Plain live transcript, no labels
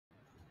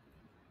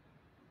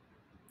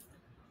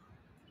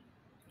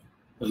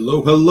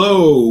Hello,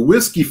 hello,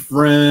 whiskey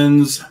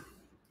friends,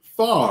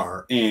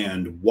 far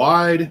and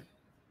wide.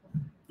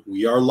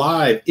 We are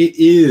live. It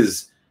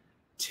is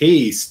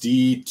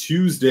Tasty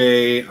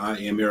Tuesday. I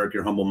am Eric,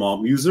 your humble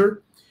malt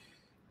muser,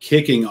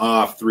 kicking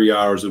off 3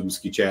 hours of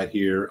whiskey chat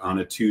here on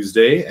a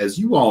Tuesday. As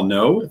you all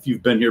know, if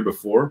you've been here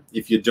before,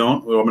 if you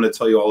don't, well, I'm going to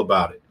tell you all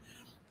about it.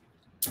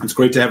 It's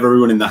great to have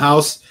everyone in the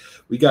house.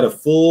 We got a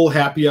full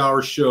happy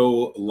hour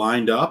show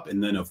lined up,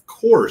 and then, of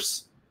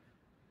course,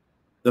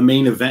 the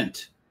main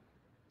event.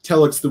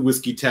 Telex the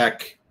Whiskey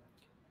Tech,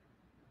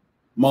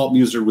 Malt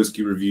Muser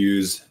Whiskey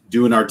Reviews,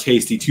 doing our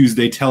Tasty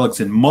Tuesday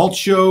Telex and Malt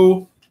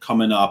Show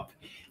coming up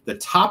the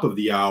top of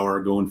the hour,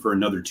 going for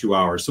another 2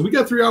 hours. So we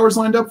got 3 hours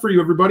lined up for you,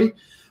 everybody.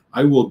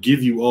 I will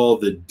give you all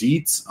the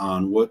deets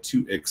on what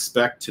to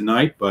expect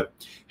tonight, but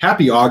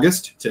happy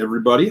August to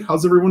everybody.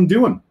 How's everyone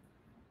doing?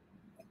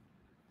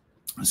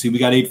 I see we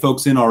got 8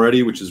 folks in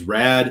already, which is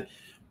rad.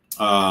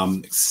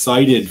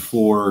 Excited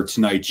for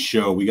tonight's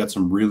show. We got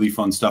some really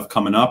fun stuff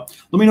coming up.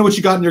 Let me know what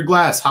you got in your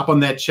glass. Hop on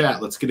that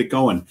chat. Let's get it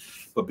going.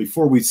 But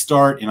before we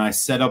start and I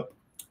set up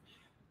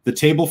the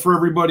table for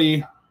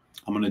everybody,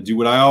 I'm going to do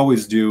what I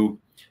always do.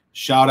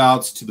 Shout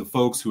outs to the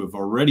folks who have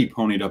already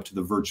ponied up to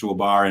the virtual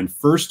bar. And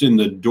first in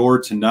the door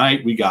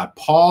tonight, we got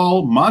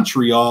Paul,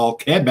 Montreal,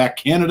 Quebec,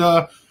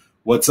 Canada.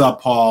 What's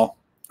up, Paul?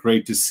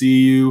 Great to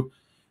see you.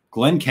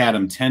 Glenn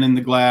Cadam, 10 in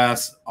the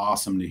glass.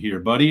 Awesome to hear,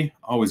 buddy.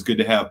 Always good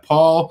to have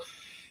Paul.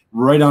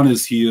 Right on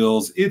his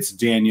heels, it's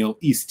Daniel,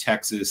 East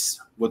Texas.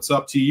 What's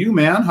up to you,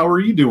 man? How are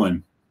you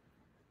doing?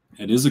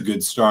 It is a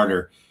good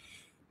starter.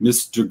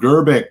 Mr.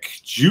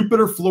 Gerbic,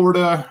 Jupiter,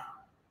 Florida.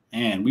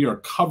 And we are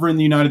covering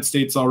the United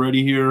States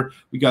already here.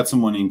 We got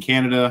someone in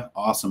Canada.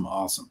 Awesome,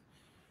 awesome.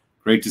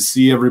 Great to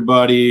see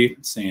everybody.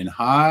 Saying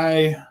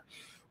hi.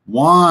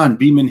 Juan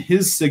beaming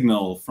his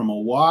signal from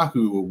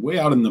Oahu, way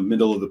out in the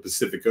middle of the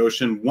Pacific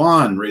Ocean.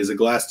 Juan, raise a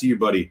glass to you,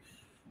 buddy.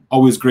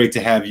 Always great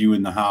to have you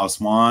in the house,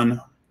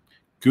 Juan.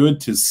 Good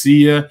to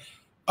see you.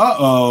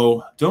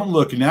 Uh-oh, don't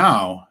look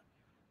now.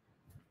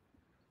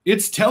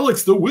 It's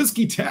Telex, the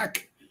Whiskey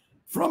Tech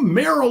from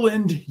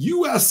Maryland,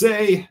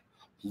 USA.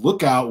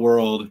 Look out,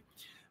 world.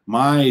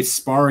 My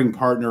sparring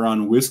partner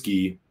on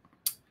whiskey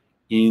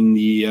in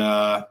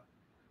the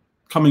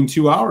coming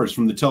 2 hours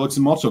from the Telex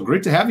and Malt Show.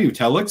 Great to have you,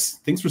 Telex.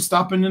 Thanks for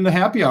stopping in the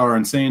happy hour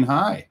and saying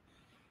hi.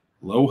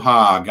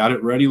 Aloha. Got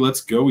it ready.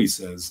 Let's go, he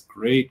says.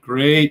 Great,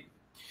 great.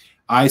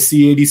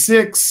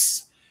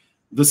 IC86,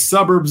 the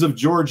suburbs of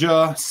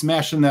Georgia,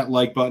 smashing that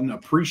like button.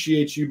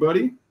 Appreciate you,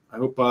 buddy. I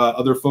hope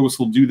other folks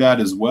will do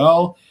that as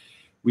well.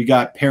 We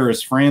got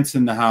Paris, France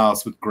in the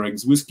house with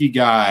Greg's Whiskey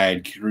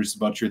Guide. Curious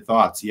about your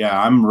thoughts. Yeah,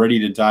 I'm ready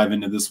to dive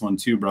into this one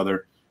too,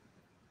 brother.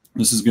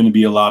 This is going to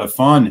be a lot of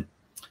fun.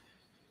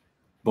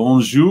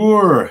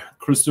 Bonjour,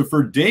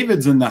 Christopher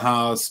David's in the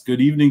house. Good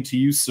evening to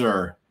you,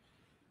 sir.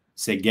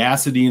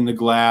 Sagacity in the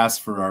glass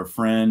for our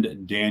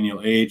friend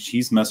Daniel H.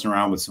 He's messing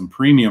around with some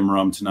premium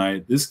rum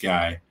tonight. This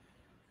guy.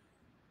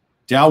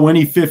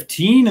 Dalwhinnie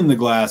 15 in the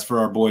glass for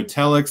our boy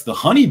Telex. The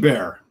Honey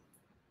Bear.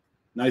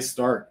 Nice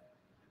start.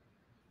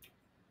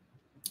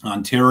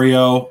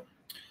 Ontario.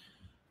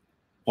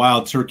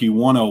 Wild Turkey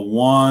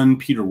 101.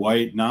 Peter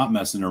White not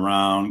messing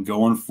around.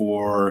 Going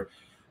for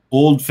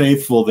Old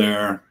Faithful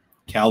there.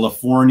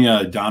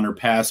 California, Donner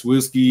Pass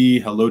Whiskey.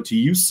 Hello to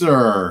you,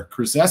 sir.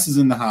 Chris S. is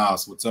in the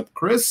house. What's up,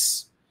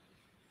 Chris?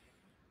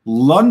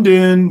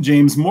 London,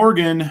 James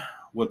Morgan.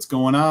 What's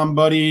going on,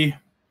 buddy?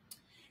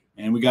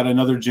 And we got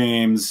another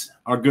James,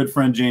 our good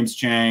friend James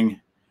Chang,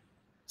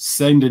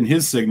 sending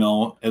his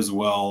signal as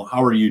well.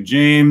 How are you,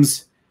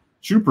 James?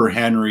 Trooper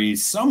Henry,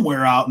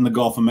 somewhere out in the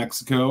Gulf of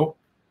Mexico.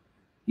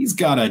 He's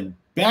got a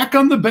back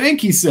on the bank,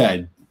 he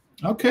said.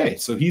 Okay,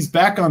 so he's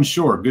back on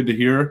shore. Good to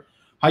hear.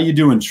 How you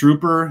doing,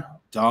 Trooper?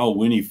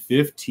 Dalwhinnie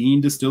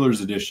 15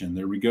 Distillers Edition.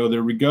 There we go.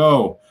 There we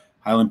go.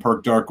 Highland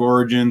Park Dark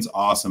Origins.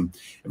 Awesome.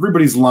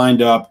 Everybody's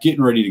lined up,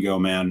 getting ready to go,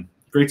 man.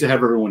 Great to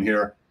have everyone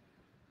here.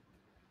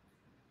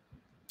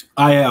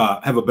 I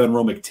have a Ben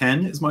Romick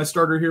 10 as my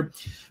starter here.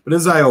 But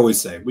as I always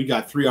say, we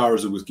got 3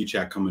 hours of whiskey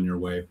chat coming your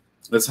way.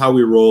 That's how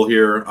we roll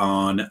here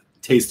on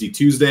Tasty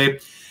Tuesday.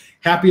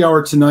 Happy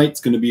hour tonight.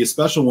 It's going to be a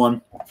special one.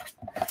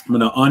 I'm going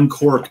to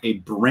uncork a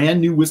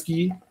brand new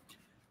whiskey,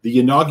 the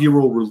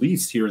inaugural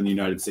release here in the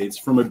United States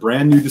from a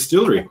brand new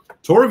distillery,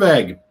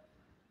 Torabhaig.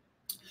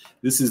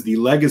 This is the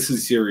Legacy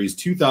Series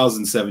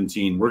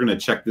 2017. We're going to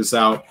check this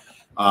out.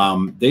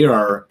 They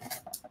are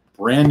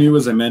brand new,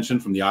 as I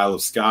mentioned, from the Isle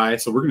of Skye.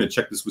 So we're going to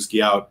check this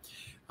whiskey out.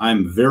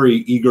 I'm very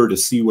eager to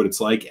see what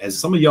it's like. As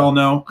some of y'all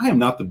know, I am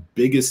not the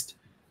biggest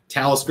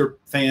Talisker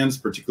fans,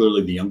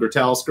 particularly the younger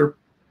Talisker.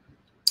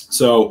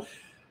 So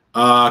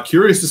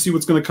curious to see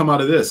what's going to come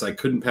out of this. I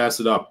couldn't pass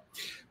it up.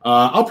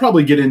 I'll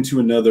probably get into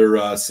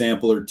another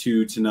sample or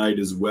two tonight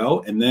as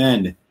well. And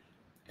then,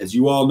 as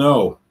you all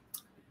know,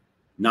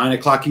 9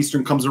 o'clock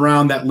Eastern comes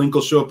around. That link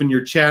will show up in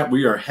your chat.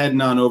 We are heading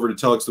on over to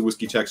Telex, the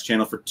Whiskey Tech's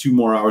channel for 2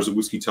 more hours of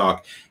whiskey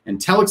talk. And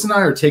Telex and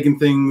I are taking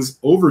things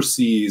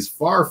overseas,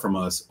 far from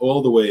us,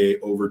 all the way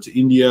over to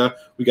India.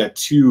 We got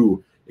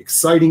 2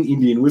 exciting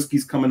Indian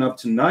whiskeys coming up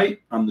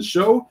tonight on the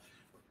show.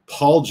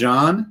 Paul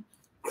John,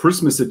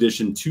 Christmas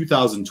edition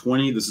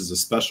 2020. This is a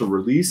special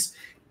release.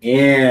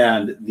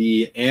 And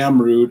the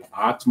Amrut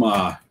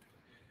Atma.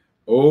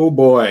 Oh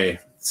boy.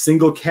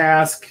 Single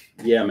cask.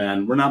 Yeah,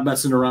 man. We're not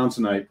messing around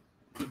tonight.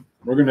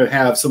 We're going to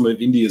have some of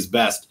India's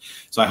best.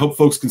 So I hope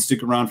folks can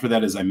stick around for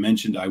that. As I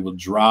mentioned, I will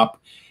drop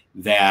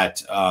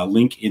that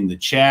link in the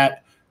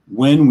chat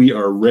when we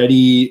are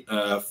ready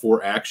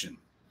for action.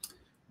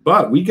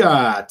 But we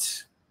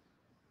got,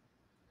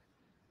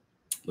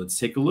 let's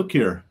take a look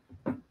here.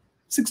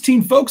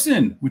 16 folks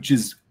in, which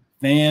is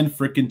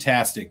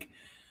fan-frickin-tastic.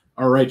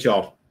 All right,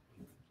 y'all.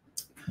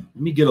 Let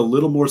me get a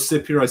little more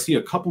sip here. I see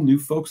a couple new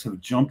folks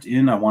have jumped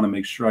in. I want to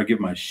make sure I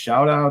give my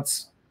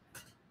shout-outs.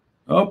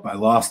 Oh, I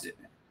lost it.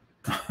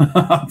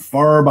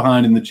 Far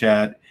behind in the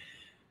chat.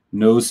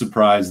 No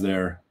surprise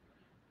there.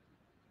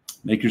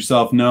 Make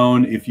yourself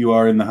known if you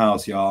are in the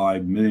house, y'all. I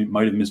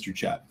might have missed your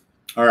chat.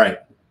 All right.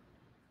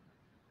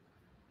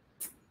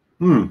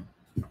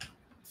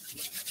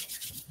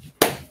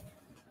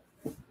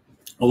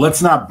 Well,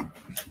 let's not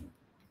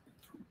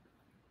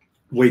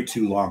wait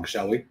too long,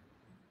 shall we?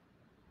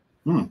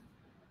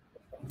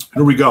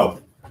 Here we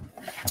go.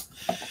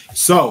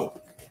 So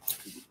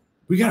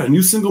we got a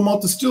new single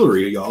malt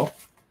distillery, y'all.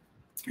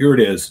 Here it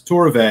is,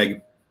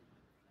 Torabhaig.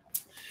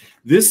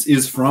 This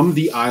is from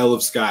the Isle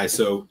of Skye.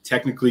 So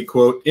technically,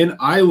 quote, an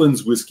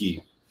island's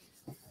whiskey.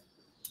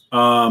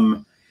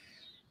 The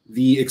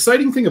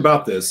exciting thing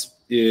about this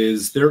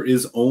is there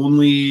is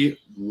only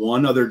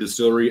one other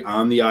distillery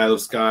on the Isle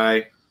of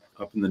Skye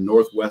up in the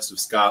northwest of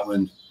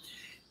Scotland,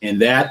 and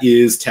that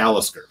is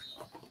Talisker.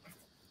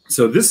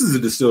 So this is a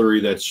distillery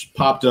that's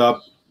popped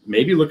up,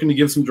 maybe looking to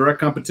give some direct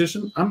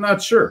competition. I'm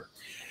not sure.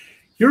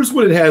 Here's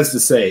what it has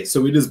to say.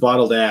 So it is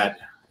bottled at,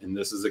 and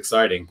this is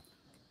exciting,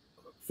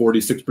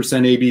 46%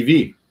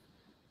 ABV.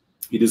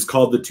 It is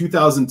called the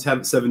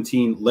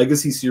 2017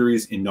 Legacy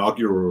Series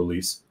inaugural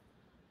release.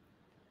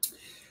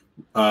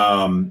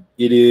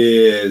 It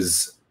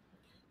is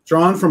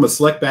drawn from a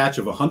select batch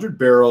of 100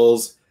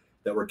 barrels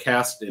that were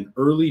cast in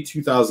early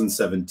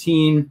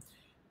 2017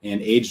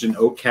 and aged in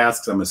oak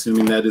casks. I'm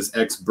assuming that is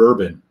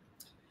ex-bourbon.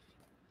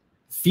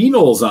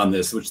 Phenols on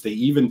this, which they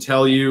even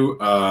tell you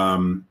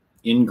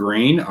in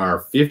grain, are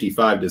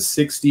 55 to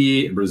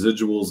 60, and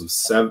residuals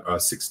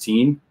of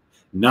 16,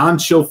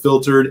 non-chill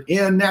filtered,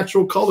 and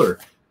natural color.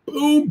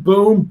 Boom,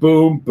 boom,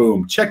 boom,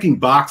 boom. Checking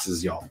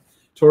boxes, y'all.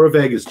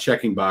 Torabhaig is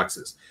checking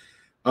boxes.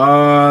 They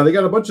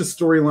got a bunch of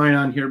storyline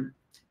on here,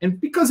 and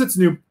because it's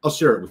new, I'll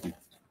share it with you.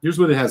 Here's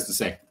what it has to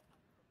say.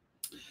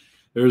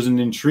 There's an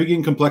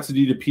intriguing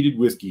complexity to peated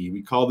whiskey.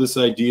 We call this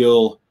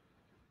ideal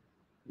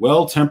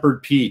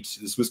well-tempered peat.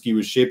 This whiskey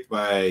was shaped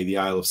by the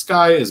Isle of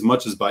Skye as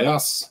much as by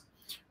us.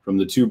 From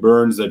the two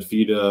burns that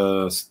feed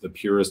us the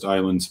purest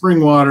island spring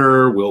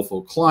water,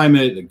 willful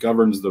climate that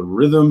governs the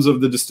rhythms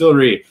of the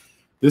distillery.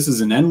 This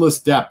is an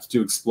endless depth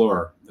to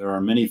explore. There are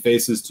many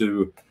faces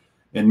to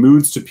and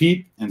moods to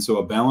peat, and so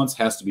a balance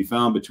has to be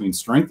found between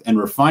strength and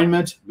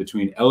refinement,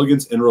 between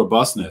elegance and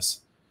robustness.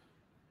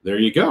 There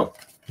you go.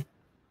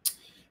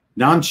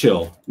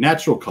 Non-chill,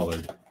 natural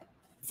colored,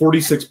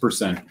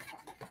 46%.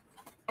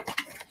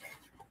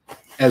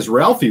 As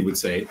Ralphie would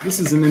say,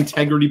 this is an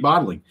integrity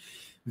bottling.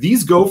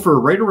 These go for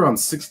right around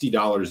 $60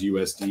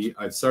 USD.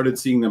 I've started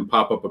seeing them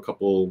pop up a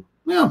couple,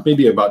 well,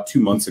 maybe about 2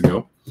 months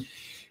ago.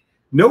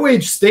 No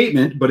age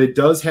statement, but it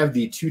does have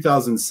the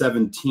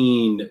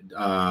 2017,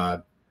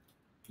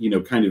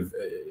 kind of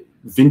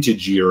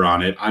vintage year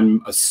on it.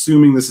 I'm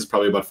assuming this is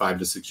probably about 5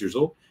 to 6 years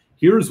old.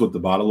 Here's what the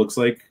bottle looks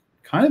like.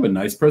 Kind of a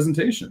nice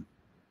presentation.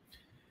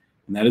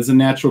 And that is a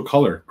natural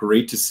color.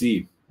 Great to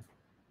see.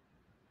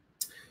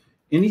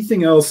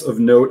 Anything else of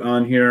note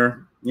on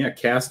here? Yeah,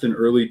 cast in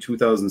early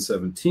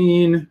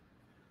 2017.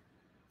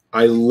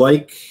 I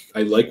like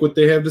what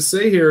they have to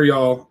say here,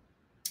 y'all.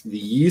 The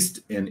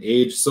yeast and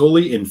aged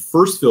solely in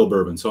first fill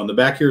bourbon. So on the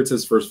back here it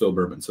says first fill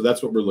bourbon. So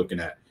that's what we're looking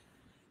at.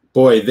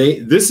 Boy,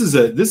 this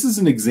is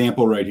an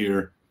example right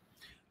here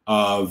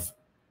of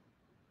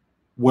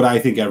what I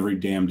think every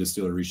damn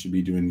distillery should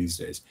be doing these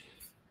days.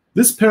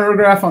 This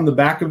paragraph on the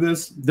back of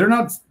this, they're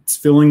not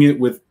filling it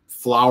with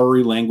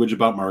flowery language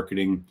about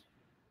marketing.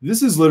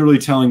 This is literally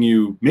telling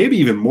you maybe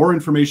even more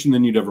information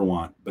than you'd ever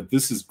want, but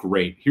this is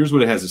great. Here's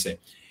what it has to say.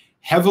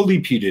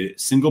 Heavily peated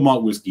single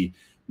malt whiskey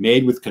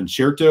made with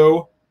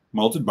concerto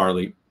malted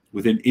barley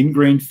with an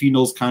ingrained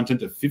phenols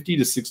content of 55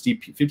 to 60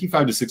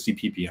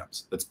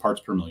 ppms. That's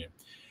parts per million.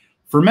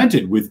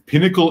 Fermented with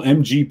Pinnacle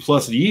MG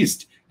plus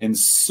yeast and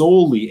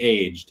solely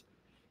aged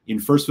in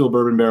first fill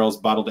bourbon barrels,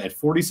 bottled at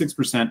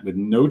 46% with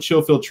no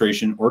chill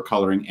filtration or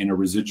coloring and a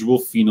residual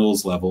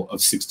phenols level of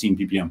 16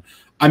 ppm.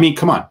 I mean,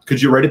 come on. Could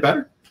you write it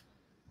better?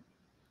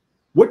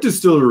 What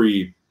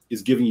distillery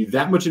is giving you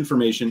that much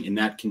information in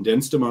that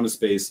condensed amount of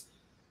space?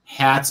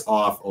 Hats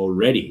off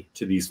already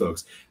to these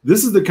folks.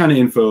 This is the kind of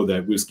info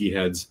that whiskey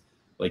heads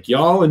like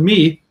y'all and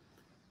me,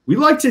 we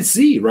like to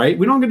see, right?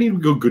 We don't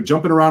need to go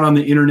jumping around on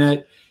the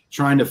internet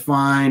trying to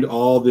find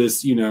all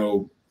this,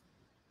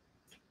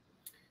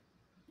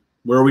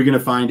 where are we going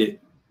to find it?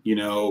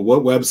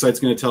 What website's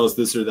going to tell us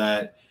this or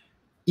that?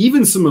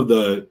 even some of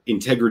the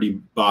integrity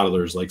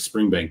bottlers like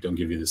Springbank don't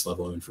give you this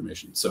level of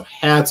information. So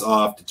hats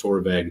off to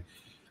Torabhaig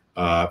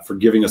for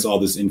giving us all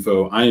this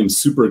info. I am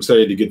super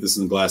excited to get this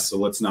in the glass, so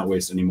let's not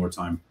waste any more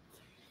time.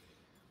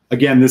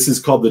 Again, this is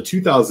called the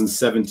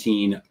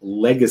 2017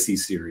 Legacy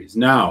Series.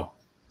 Now,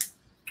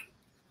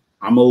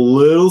 I'm a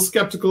little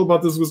skeptical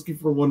about this whiskey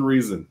for one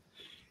reason,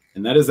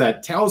 and that is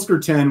that Talisker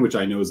 10, which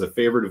I know is a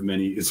favorite of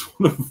many, is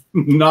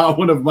not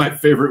one of my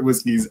favorite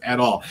whiskeys at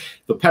all.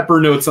 The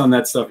pepper notes on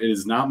that stuff, it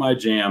is not my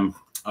jam.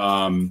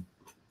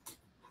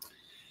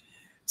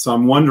 So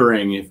I'm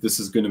wondering if this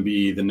is going to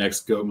be the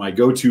next my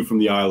go-to from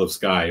the Isle of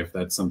Skye, if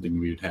that's something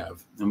we would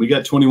have. And we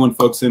got 21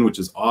 folks in, which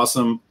is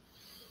awesome.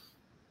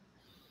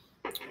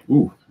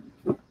 Ooh.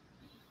 All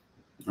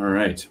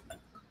right.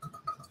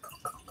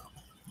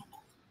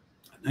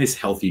 Nice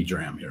healthy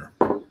dram here.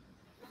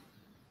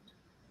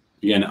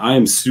 Again, I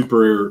am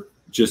super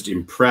just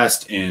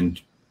impressed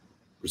and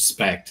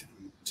respect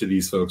to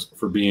these folks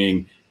for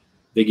being,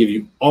 they give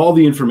you all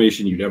the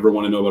information you'd ever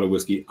want to know about a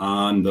whiskey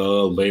on the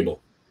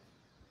label.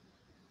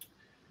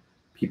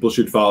 People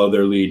should follow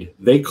their lead.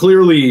 They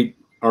clearly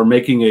are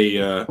making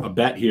a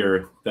bet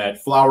here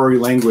that flowery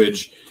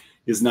language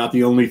is not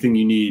the only thing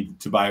you need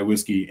to buy a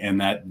whiskey, and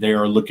that they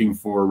are looking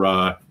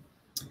for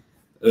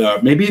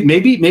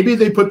maybe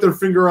they put their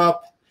finger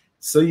up,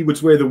 see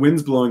which way the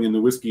wind's blowing in the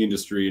whiskey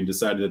industry, and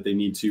decided that they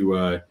need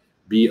to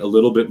be a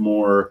little bit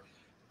more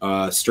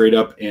straight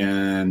up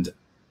and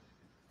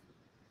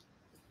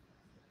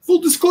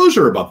full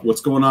disclosure about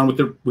what's going on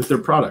with their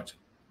product.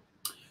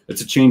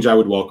 It's a change I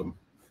would welcome.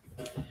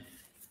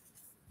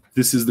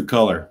 This is the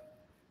color,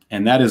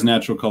 and that is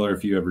natural color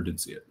if you ever did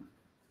see it.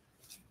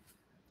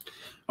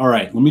 All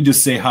right, let me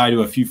just say hi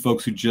to a few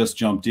folks who just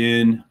jumped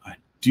in. I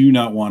do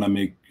not want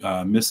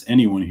to miss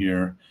anyone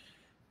here.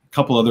 A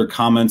couple other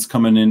comments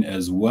coming in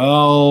as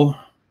well.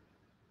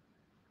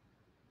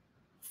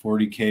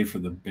 40K for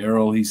the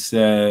barrel, he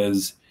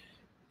says.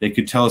 They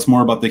could tell us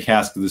more about the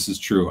cask. This is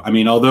true. I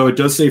mean, although it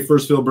does say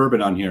first fill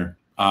bourbon on here,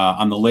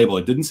 on the label.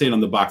 It didn't say it on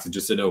the box. It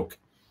just said oak.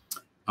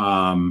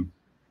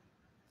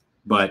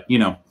 But, you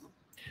know,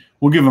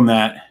 we'll give them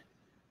that.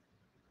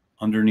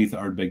 Underneath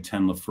Ardbeg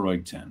 10,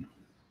 Lafroig 10.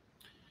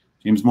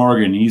 James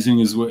Morgan, easing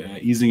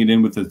it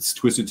in with its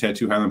Twisted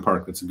Tattoo Highland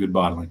Park. That's a good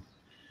bottling.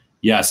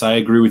 Yes, I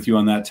agree with you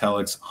on that,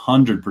 Telex.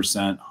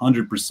 100%.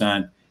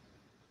 100%.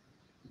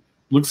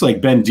 Looks like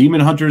Ben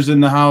Demon Hunter's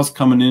in the house,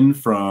 coming in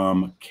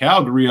from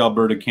Calgary,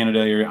 Alberta, Canada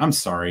area. I'm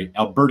sorry,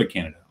 Alberta,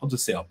 Canada. I'll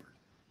just say Alberta.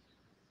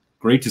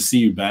 Great to see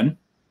you, Ben.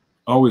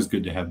 Always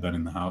good to have Ben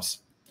in the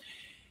house.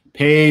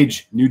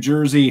 Paige, New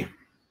Jersey.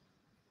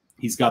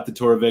 He's got the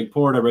Torabhaig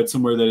port. I read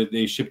somewhere that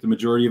they ship the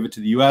majority of it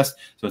to the U.S.,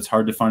 so it's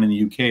hard to find in the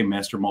U.K.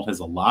 Master Malt has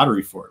a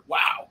lottery for it.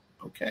 Wow.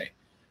 Okay.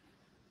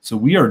 So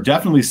we are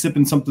definitely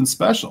sipping something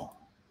special.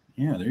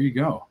 Yeah, there you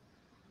go.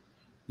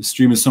 The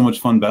stream is so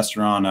much fun. Best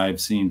around I've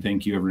seen.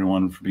 Thank you,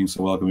 everyone, for being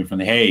so welcoming. From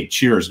the hey,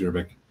 cheers,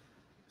 Gerbic.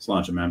 Let's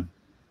launch it, man.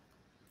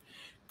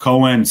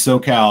 Cohen,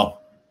 SoCal,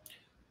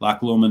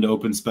 Loch Lomond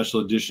Open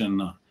Special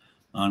Edition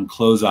on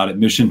closeout at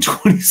Mission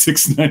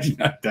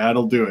 $26.99.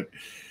 That'll do it.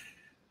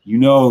 You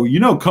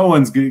know,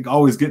 Cohen's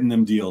always getting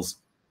them deals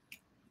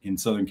in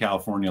Southern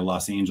California,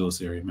 Los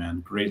Angeles area, man.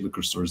 Great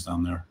liquor stores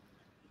down there.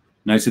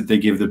 Nice that they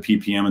give the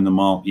ppm and the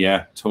malt.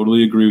 Yeah,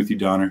 totally agree with you,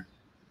 Donner.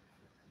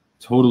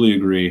 Totally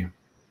agree.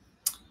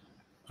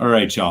 All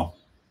right, y'all.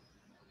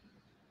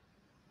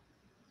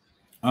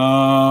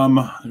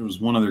 There was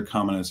one other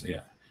comment.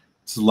 Yeah,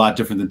 this is a lot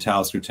different than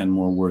Talisker 10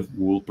 more worth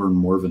Woolburn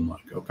Morven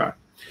like. Okay.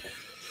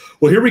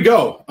 Well, here we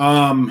go.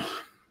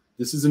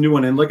 This is a new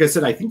one. And like I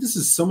said, I think this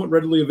is somewhat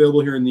readily available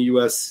here in the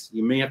U.S.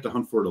 You may have to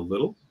hunt for it a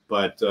little,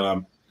 but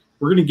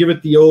we're going to give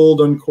it the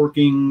old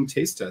uncorking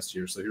taste test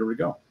here. So here we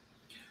go.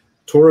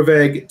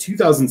 Torabhaig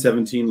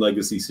 2017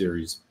 Legacy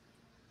Series.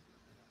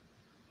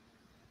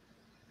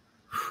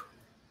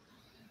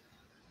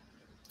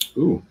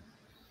 Ooh.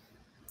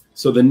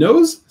 So the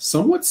nose,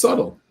 somewhat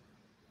subtle.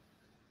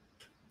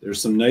 There's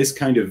some nice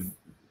kind of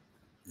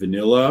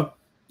vanilla,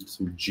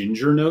 some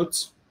ginger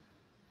notes.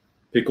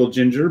 Pickled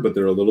ginger, but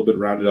they're a little bit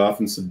rounded off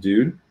and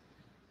subdued.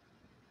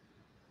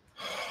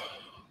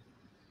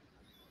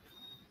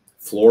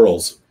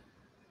 Florals.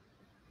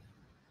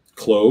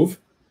 Clove.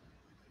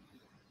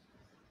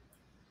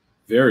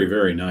 Very,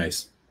 very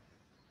nice.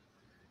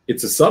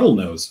 It's a subtle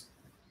nose.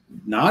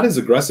 Not as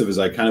aggressive as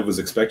I kind of was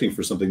expecting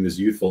for something this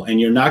youthful. And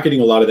you're not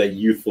getting a lot of that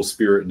youthful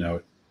spirit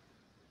note.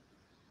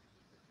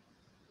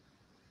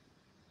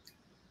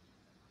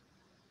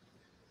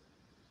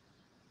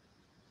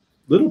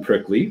 Little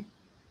prickly.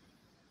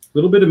 A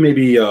little bit of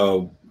maybe,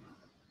 what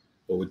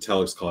would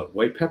Telex call it?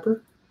 White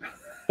pepper?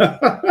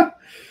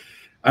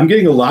 I'm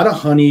getting a lot of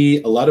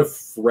honey, a lot of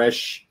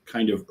fresh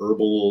kind of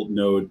herbal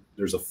note.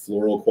 There's a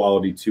floral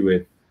quality to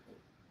it.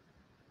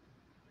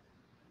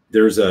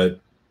 There's a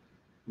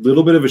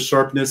little bit of a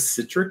sharpness,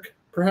 citric,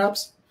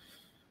 perhaps.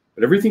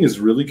 But everything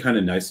is really kind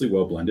of nicely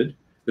well blended.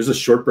 There's a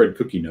shortbread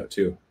cookie note,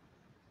 too.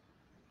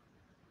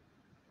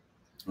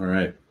 All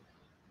right.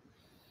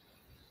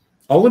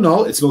 All in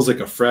all, it smells like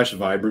a fresh,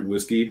 vibrant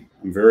whiskey.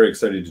 I'm very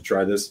excited to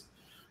try this.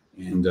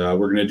 And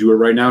we're going to do it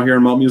right now here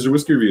on Malt Muser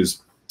Whiskey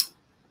Reviews.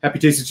 Happy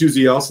Tasty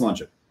Tuesday, y'all.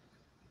 Cilantro.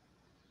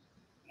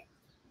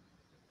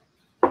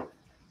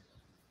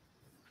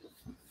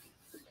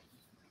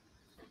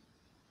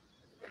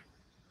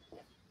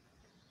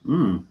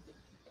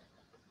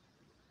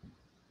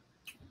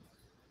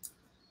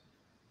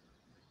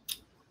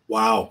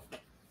 Wow.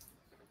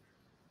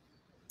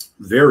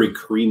 Very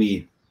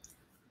creamy,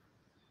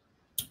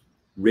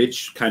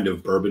 rich kind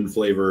of bourbon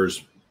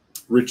flavors.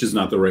 Rich is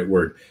not the right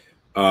word.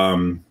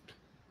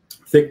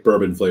 Thick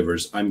bourbon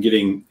flavors. I'm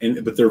getting,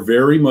 but they're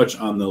very much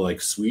on the like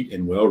sweet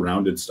and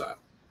well-rounded style.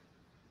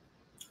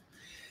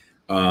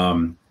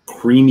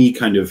 Creamy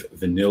kind of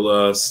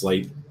vanilla,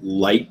 slight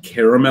light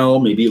caramel,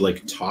 maybe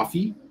like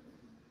toffee.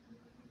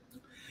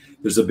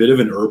 There's a bit of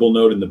an herbal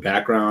note in the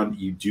background.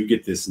 You do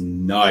get this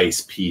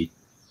nice peat.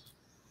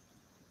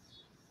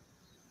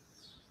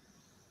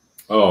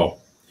 Oh,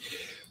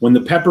 when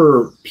the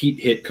pepper peat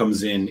hit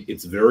comes in,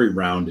 it's very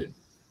rounded.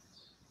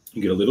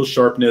 You get a little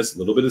sharpness, a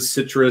little bit of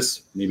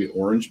citrus, maybe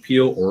orange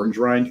peel, orange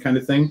rind kind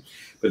of thing.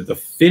 But the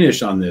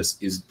finish on this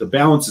is, the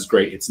balance is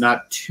great. It's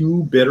not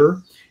too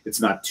bitter.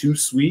 It's not too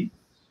sweet.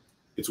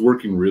 It's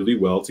working really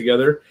well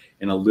together,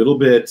 and a little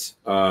bit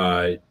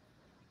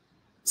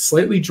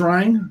slightly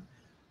drying,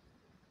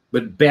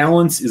 but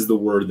balance is the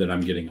word that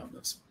I'm getting on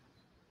this.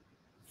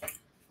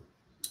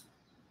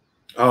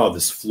 Oh,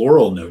 this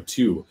floral note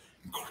too.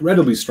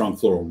 Incredibly strong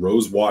floral,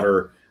 rose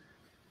water,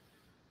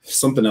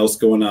 something else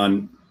going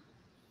on.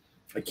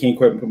 I can't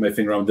quite put my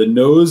finger on. The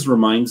nose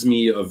reminds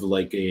me of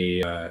like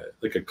a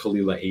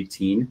Kalila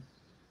 18.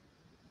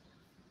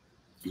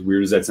 As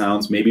weird as that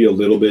sounds, maybe a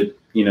little bit,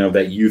 you know,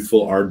 that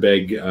youthful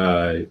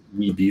Ardbeg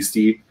Wee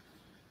Beastie,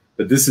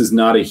 but this is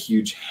not a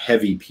huge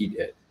heavy peat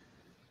hit.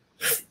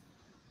 A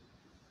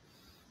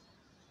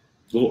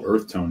little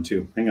earth tone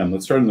too. Hang on,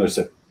 let's start another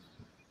sip.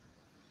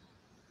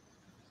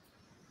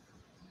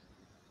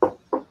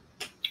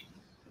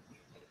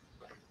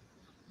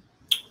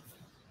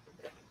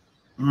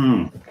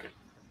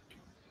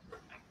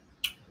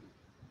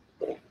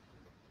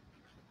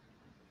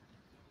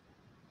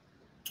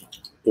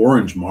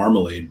 Orange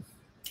marmalade.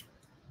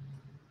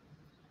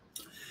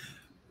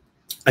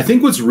 I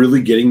think what's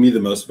really getting me the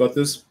most about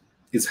this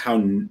is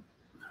how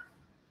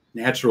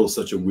natural is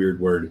such a weird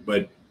word,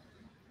 but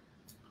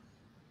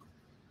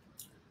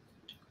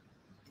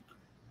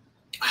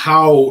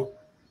how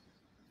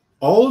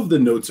all of the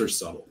notes are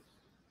subtle.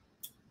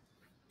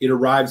 It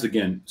arrives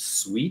again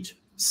sweet,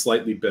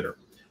 slightly bitter.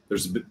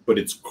 There's a bit, but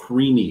it's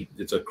creamy.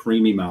 It's a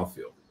creamy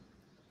mouthfeel.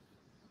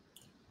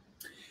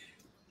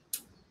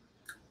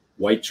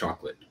 White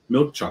chocolate,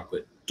 milk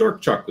chocolate,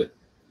 dark chocolate,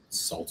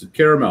 salted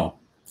caramel.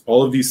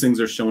 All of these things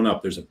are showing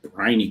up. There's a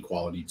briny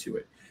quality to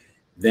it.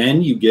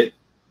 Then you get,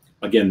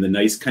 again, the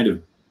nice kind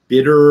of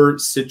bitter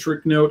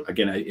citric note.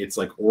 Again, it's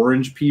like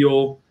orange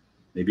peel,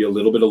 maybe a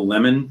little bit of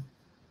lemon.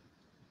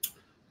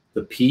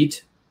 The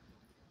peat,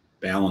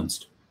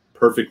 balanced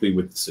perfectly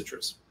with the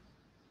citrus.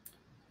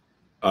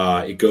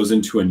 It goes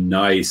into a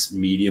nice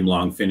medium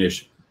long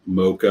finish,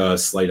 mocha,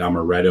 slight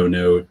amaretto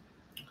note.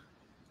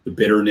 The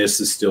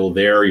bitterness is still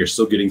there. You're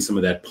still getting some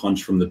of that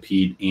punch from the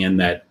peat and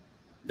that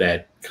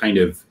kind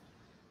of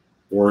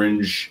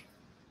orange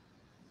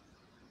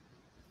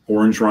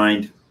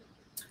rind.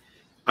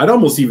 I'd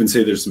almost even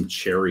say there's some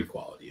cherry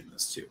quality in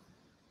this too.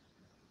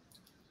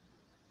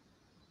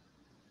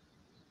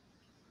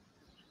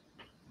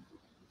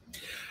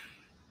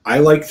 I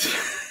like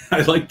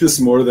this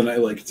more than I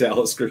like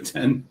Talisker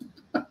 10.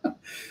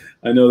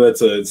 I know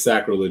that's a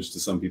sacrilege to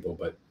some people,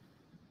 but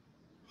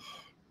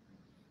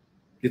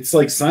it's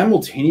like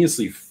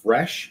simultaneously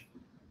fresh,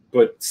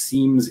 but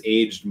seems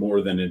aged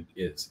more than it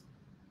is.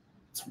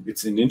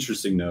 It's an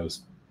interesting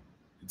nose.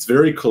 It's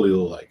very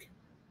Kalila-like.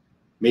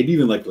 Maybe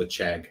even like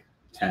Lechag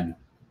 10.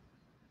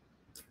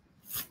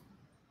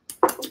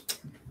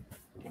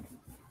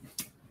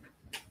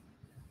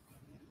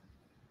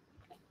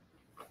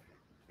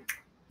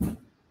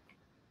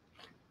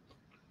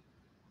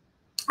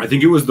 I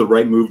think it was the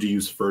right move to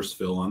use first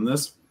fill on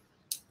this,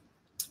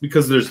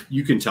 because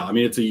you can tell. I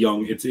mean,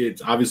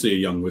 it's obviously a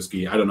young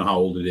whiskey. I don't know how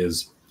old it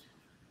is.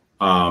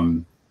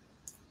 5-6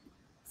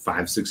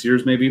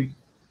 years maybe.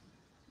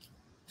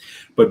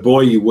 But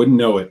boy, you wouldn't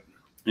know it.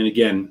 And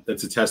again,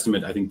 that's a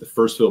testament. I think the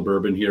first fill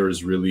bourbon here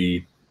is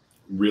really,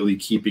 really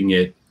keeping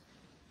it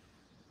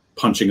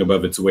punching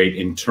above its weight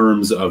in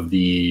terms of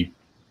the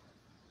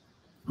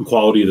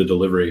quality of the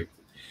delivery.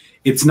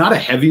 It's not a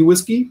heavy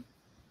whiskey.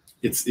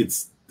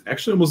 It's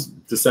actually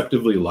almost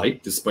deceptively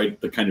light, despite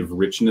the kind of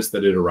richness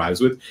that it arrives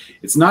with.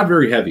 It's not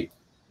very heavy.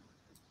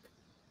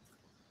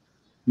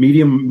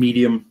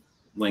 Medium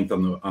length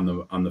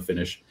on the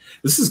finish.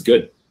 This is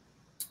good.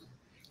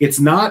 It's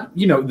not,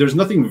 you know, there's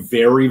nothing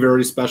very,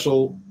 very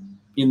special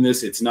in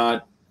this. It's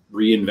not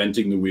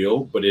reinventing the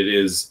wheel, but it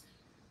is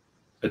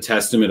a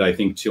testament, I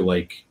think, to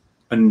like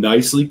a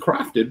nicely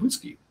crafted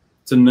whiskey.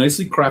 It's a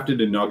nicely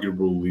crafted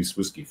inaugural release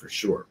whiskey for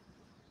sure.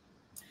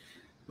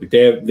 Like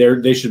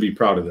they should be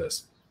proud of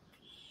this.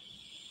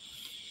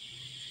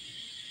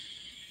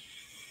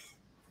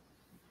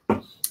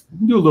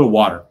 do a little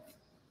water.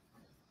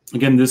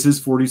 Again, this is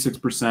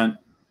 46%.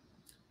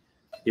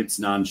 It's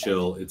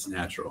non-chill. It's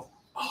natural.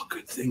 All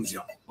good things,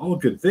 y'all. All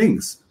good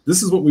things.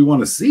 This is what we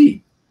want to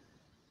see.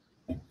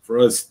 For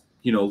us,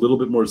 you know, a little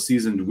bit more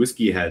seasoned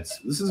whiskey heads,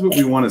 this is what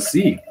we want to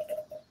see.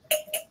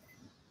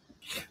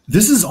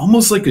 This is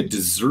almost like a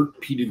dessert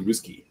peated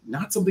whiskey.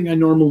 Not something I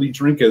normally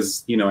drink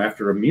as, you know,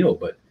 after a meal,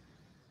 but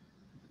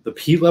the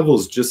peat level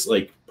is just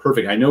like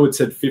perfect. I know it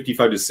said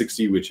 55 to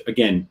 60, which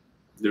again,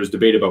 there's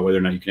debate about whether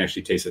or not you can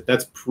actually taste it.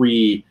 That's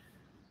pre,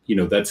 you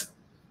know, that's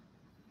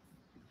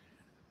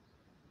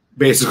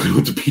basically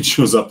what the peat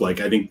shows up like.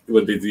 I think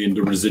what they did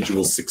into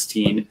residual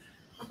 16.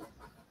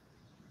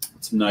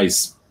 It's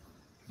nice.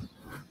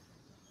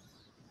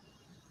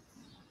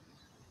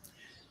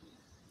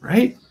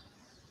 Right?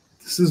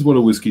 This is what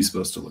a whiskey's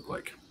supposed to look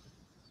like.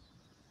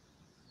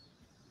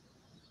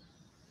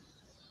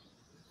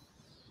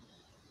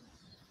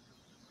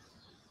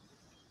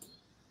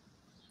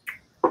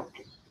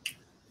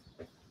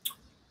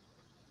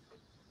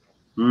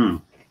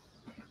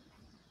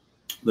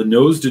 The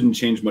nose didn't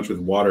change much with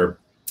water,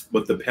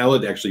 but the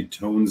palate actually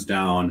tones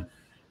down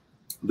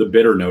the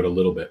bitter note a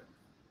little bit.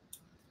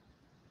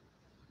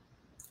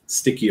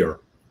 Stickier.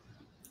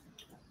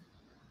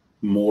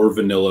 More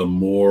vanilla,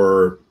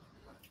 more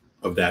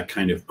of that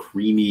kind of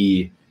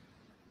creamy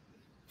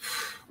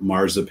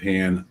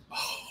marzipan.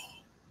 Oh,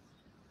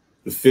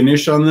 the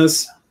finish on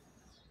this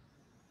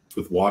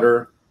with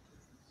water,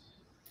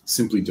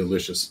 simply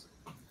delicious.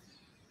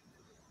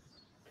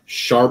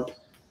 Sharp,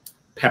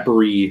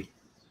 peppery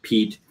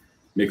peat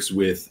mixed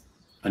with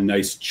a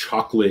nice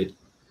chocolate,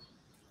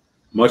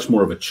 much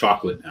more of a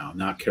chocolate now,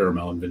 not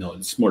caramel and vanilla.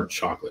 It's more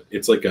chocolate.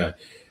 It's like a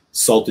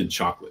salted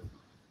chocolate.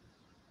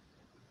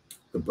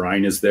 The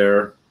brine is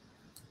there.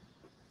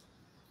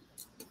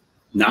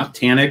 Not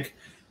tannic,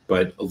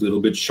 but a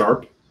little bit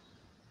sharp.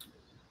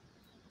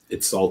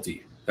 It's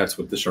salty. That's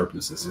what the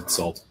sharpness is. It's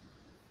salt.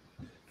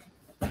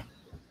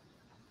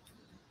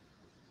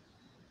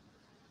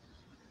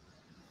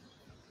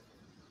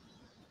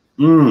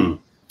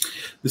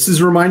 This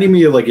is reminding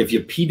me of like if you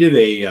peated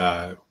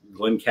a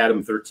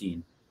Glencadam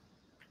 13.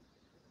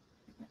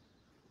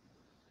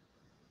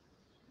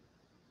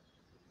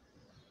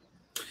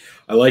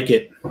 I like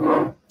it.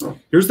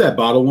 Here's that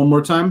bottle one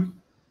more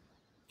time.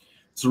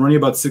 It's running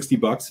about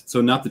 $60, so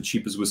not the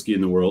cheapest whiskey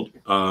in the world.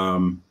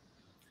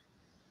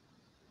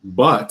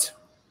 But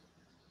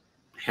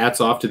hats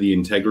off to the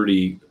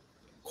integrity,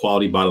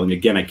 quality bottling.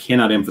 Again, I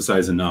cannot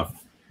emphasize enough.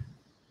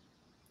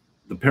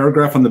 The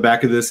paragraph on the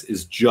back of this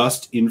is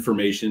just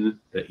information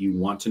that you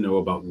want to know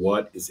about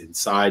what is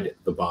inside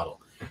the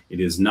bottle. It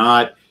is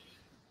not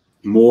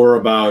more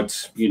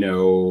about, you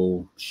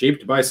know,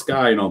 shaped by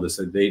Skye and all this.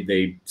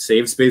 They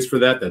save space for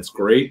that. That's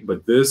great.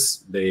 But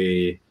this,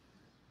 they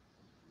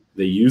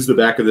use the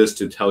back of this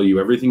to tell you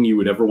everything you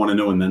would ever want to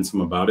know and then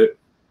some about it.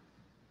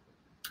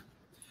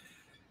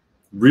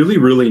 Really,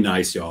 really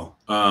nice, y'all.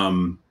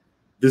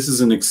 This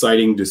is an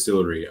exciting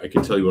distillery. I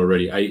can tell you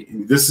already.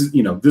 This is,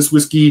 you know, this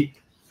whiskey,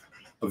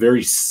 a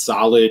very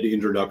solid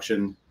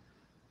introduction.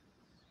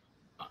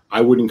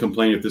 I wouldn't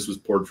complain if this was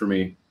poured for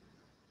me.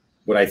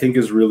 What I think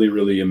is really,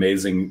 really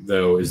amazing,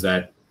 though, is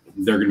that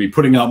they're going to be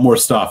putting out more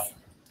stuff.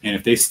 And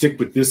if they stick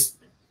with this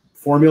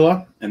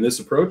formula and this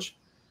approach,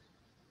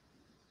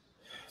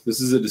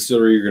 this is a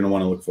distillery you're going to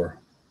want to look for.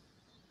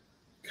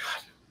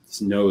 God,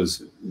 this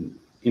nose,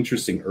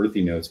 interesting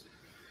earthy notes.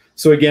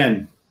 So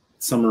again,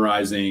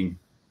 summarizing,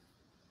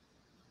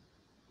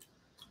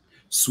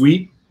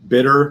 sweet,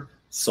 bitter,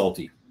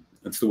 salty.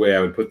 That's the way I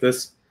would put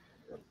this.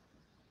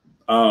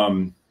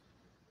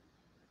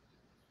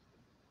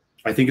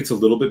 I think it's a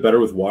little bit better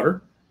with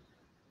water.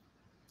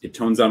 It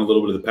tones down a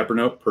little bit of the pepper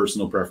note,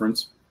 personal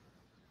preference.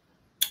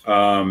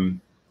 But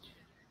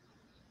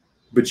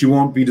you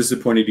won't be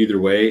disappointed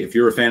either way. If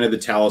you're a fan of the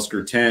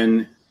Talisker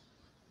 10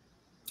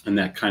 and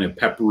that kind of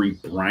peppery,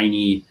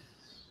 briny,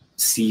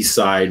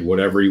 seaside,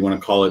 whatever you want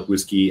to call it,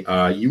 whiskey,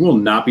 you will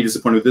not be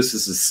disappointed with this.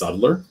 This is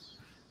subtler,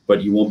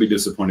 but you won't be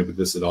disappointed with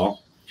this at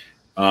all.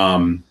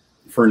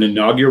 For an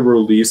inaugural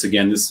release,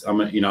 again, this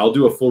I'll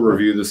do a full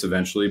review of this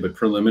eventually, but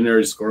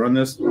preliminary score on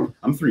this,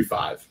 I'm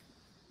 3.5.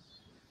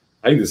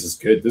 I think this is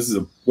good. This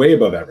is way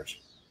above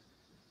average.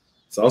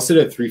 So I'll sit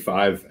at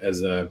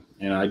 3.5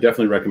 and I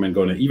definitely recommend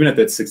going to, even at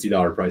that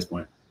 $60 price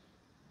point.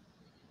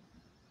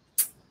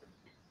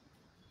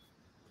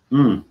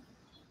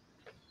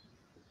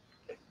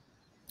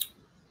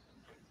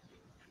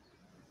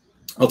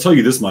 I'll tell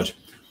you this much.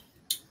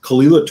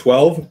 Kalila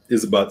 12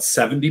 is about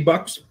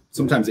 $70,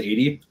 sometimes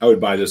 80. I would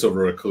buy this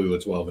over a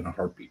Kalila 12 in a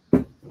heartbeat.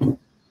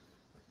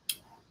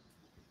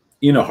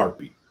 In a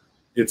heartbeat.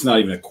 It's not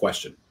even a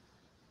question.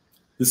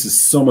 This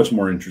is so much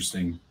more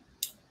interesting,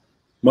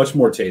 much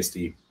more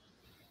tasty.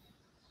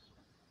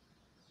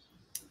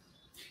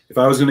 If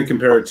I was going to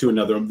compare it to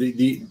another,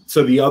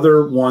 so the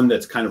other one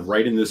that's kind of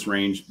right in this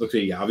range, look,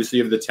 obviously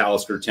you have the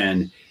Talisker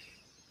 10.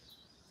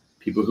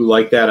 People who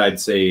like that, I'd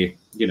say,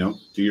 you know,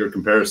 do your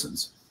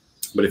comparisons.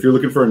 But if you're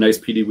looking for a nice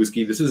peated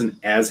whiskey, this isn't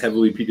as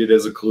heavily peated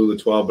as a Kalila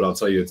 12, but I'll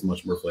tell you it's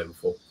much more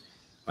flavorful.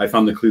 I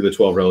found the Kalila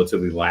 12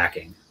 relatively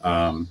lacking.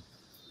 And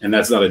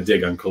that's not a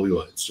dig on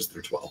Kalila. It's just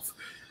their 12.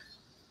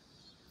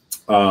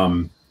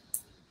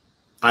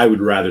 I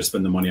would rather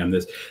spend the money on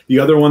this. The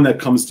other one that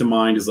comes to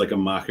mind is like a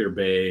Maher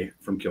Bay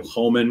from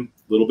Kilchoman, a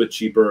little bit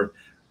cheaper, a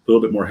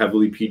little bit more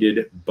heavily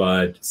peated,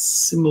 but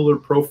similar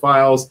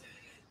profiles.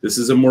 This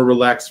is a more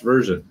relaxed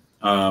version.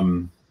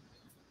 I'm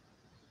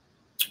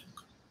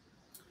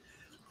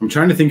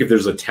trying to think if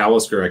there's a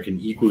Talisker I can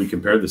equally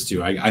compare this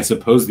to. I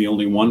suppose the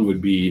only one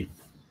would be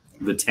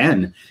the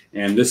 10,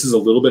 and this is a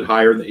little bit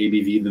higher in the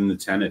ABV than the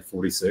 10 at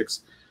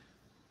 46.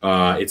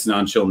 It's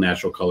non-chill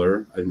natural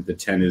color. I think the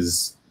 10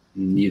 is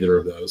neither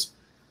of those.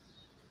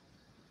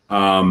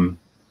 Yeah,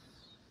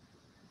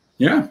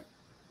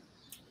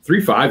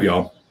 3.5,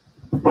 y'all.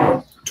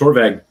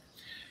 Torabhaig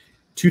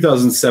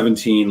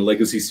 2017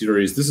 Legacy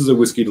Series. This is a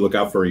whiskey to look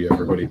out for you,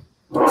 everybody,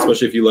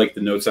 especially if you like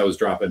the notes I was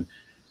dropping.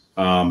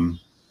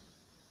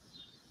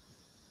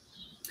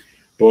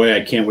 Boy,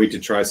 I can't wait to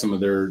try some of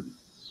their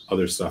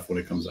other stuff when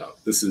it comes out.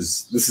 This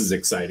is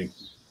exciting.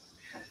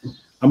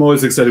 I'm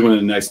always excited when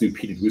a nice new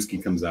peated whiskey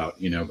comes out,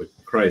 you know, but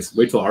Christ,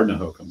 wait till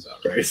Ardnaho comes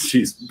out, right?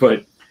 Jeez.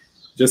 But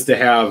just to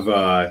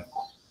have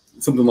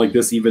something like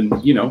this, even,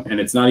 you know, and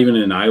it's not even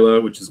an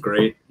Isla, which is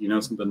great, you know,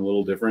 something a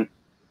little different.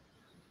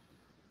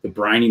 The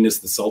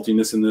brininess, the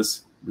saltiness in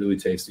this, really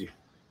tasty.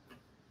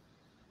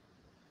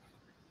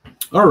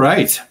 All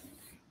right.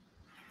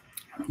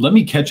 Let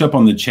me catch up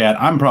on the chat.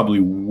 I'm probably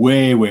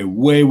way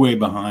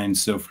behind,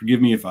 so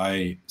forgive me if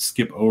I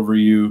skip over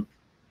you.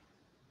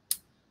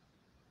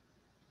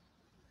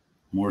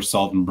 More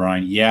salt and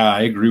brine. Yeah,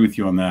 I agree with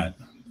you on that.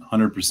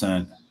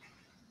 100%.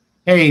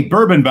 Hey,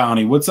 Bourbon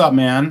Bounty, what's up,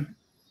 man?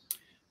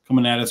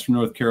 Coming at us from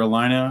North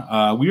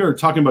Carolina. We are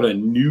talking about a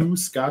new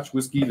Scotch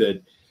whiskey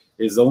that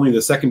is only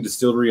the second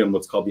distillery on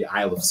what's called the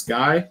Isle of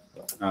Skye.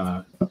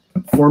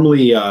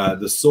 Formerly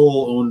the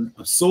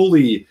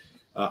solely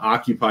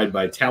occupied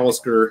by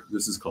Talisker.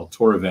 This is called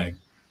Torabhaig.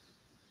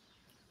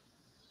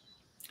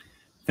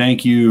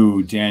 Thank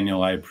you,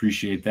 Daniel. I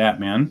appreciate that,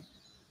 man.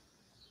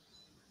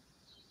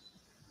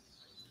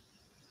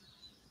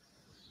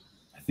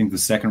 I think the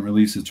second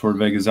release of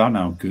Torabhaig is out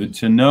now. Good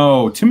to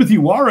know. Timothy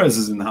Juarez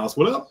is in the house.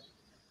 What up?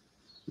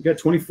 We got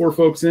 24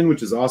 folks in,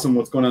 which is awesome.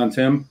 What's going on,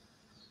 Tim?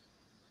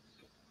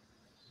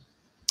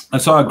 I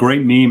saw a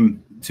great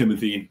meme,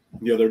 Timothy,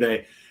 the other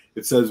day.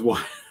 It says,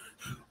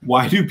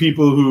 why do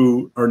people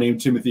who are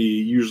named Timothy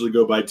usually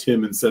go by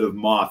Tim instead of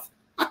Moth?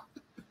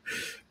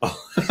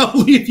 I'll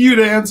leave you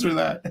to answer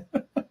that.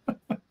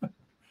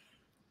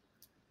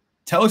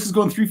 Telus is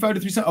going 3.5 to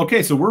 3.7.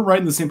 Okay, so we're right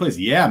in the same place.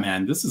 Yeah,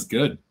 man, this is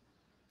good.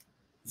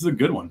 This is a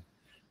good one.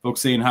 Folks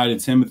saying hi to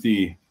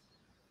Timothy.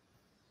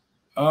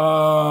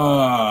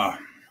 Oh,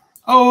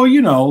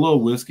 you know, a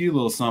little whiskey, a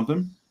little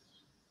something.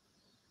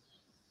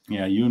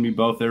 Yeah, you and me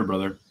both there,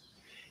 brother.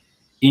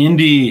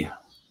 Indy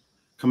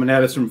coming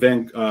at us from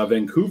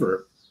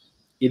Vancouver.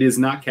 It is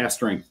not cast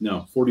strength.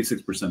 No,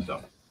 46%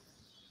 though.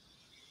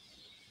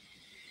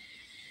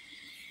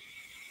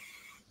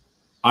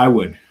 I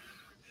would.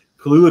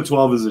 Kalila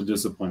 12 is a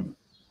disappointment.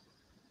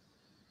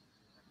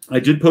 I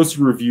did post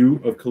a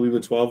review of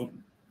Kalila 12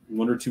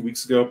 1 or 2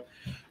 weeks ago.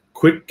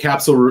 Quick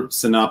capsule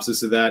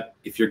synopsis of that.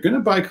 If you're going to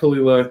buy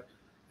Kalila,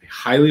 I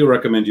highly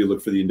recommend you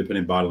look for the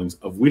independent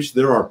bottlings, of which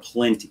there are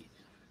plenty.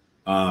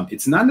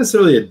 It's not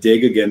necessarily a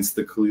dig against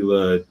the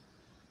Kalila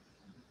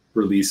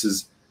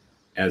releases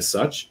as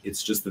such.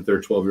 It's just that their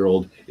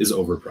 12-year-old is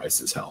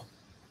overpriced as hell.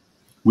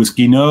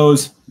 Whiskey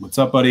Knows. What's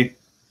up, buddy?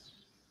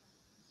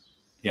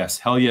 Yes,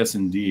 hell yes,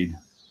 indeed.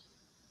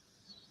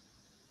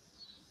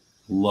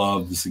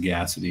 Love the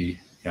sagacity.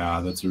 Yeah,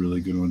 that's a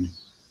really good one.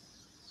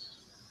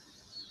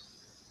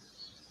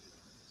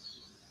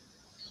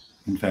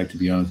 In fact, to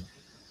be honest,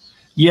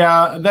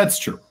 yeah, that's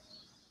true.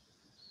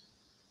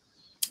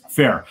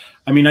 Fair.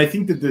 I mean, I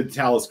think that the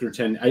Talisker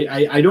 10,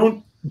 I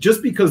don't,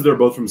 just because they're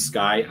both from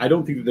Skye, I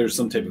don't think that there's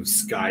some type of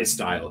Skye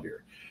style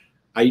here.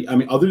 I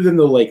mean, other than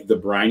the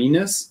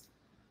brininess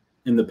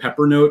and the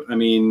pepper note, I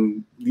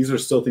mean, these are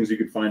still things you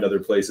could find other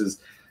places.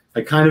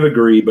 I kind of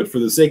agree, but for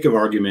the sake of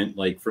argument,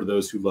 like for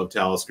those who love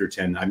Talisker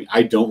 10, I mean,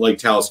 I don't like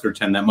Talisker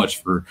 10 that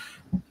much for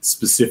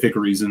specific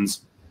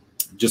reasons,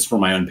 just for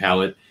my own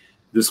palate.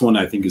 This one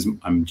I think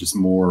I'm just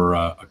more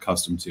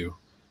accustomed to.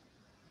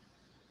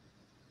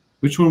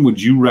 Which one would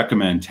you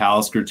recommend,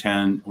 Talisker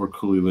 10 or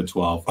Kalila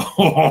 12?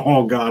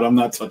 Oh, God, I'm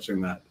not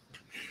touching that.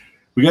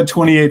 We got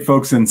 28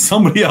 folks in.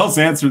 Somebody else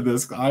answered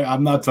this.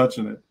 I'm not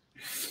touching it.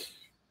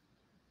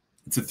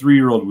 It's a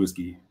 3-year-old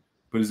whiskey,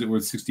 but is it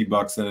worth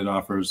 $60 that it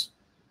offers?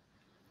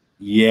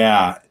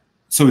 Yeah.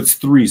 So it's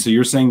 3. So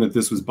you're saying that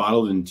this was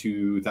bottled in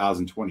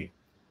 2020.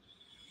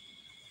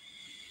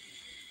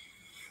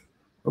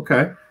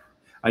 Okay.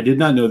 I did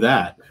not know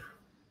that,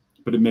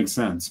 but it makes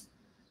sense.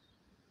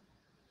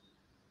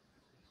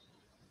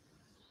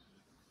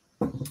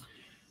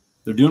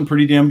 They're doing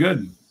pretty damn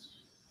good.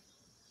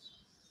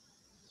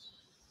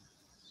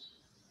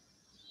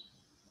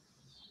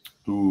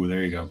 Ooh,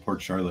 there you go.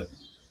 Port Charlotte.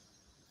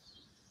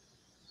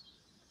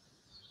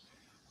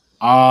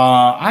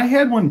 I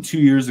had one 2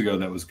 years ago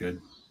that was good.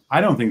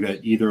 I don't think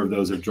that either of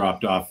those have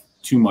dropped off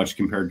too much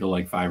compared to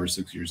like 5 or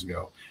 6 years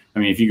ago. I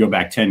mean, if you go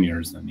back 10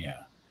 years, then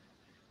yeah.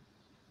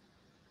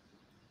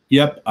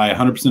 Yep, I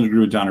 100% agree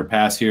with Donner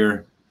Pass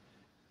here.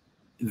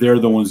 They're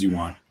the ones you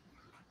want.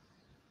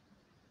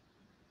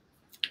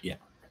 Yeah,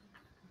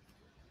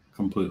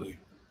 completely.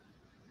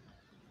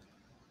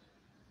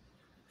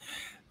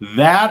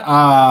 That,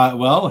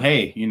 well,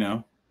 hey, you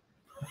know,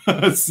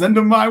 send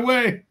them my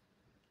way.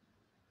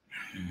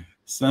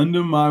 Send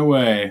them my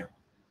way.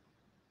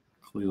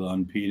 Cleela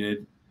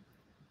unpeated.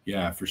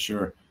 Yeah, for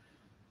sure.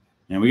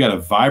 And we got a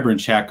vibrant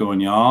chat going,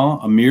 y'all.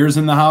 Amir's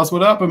in the house.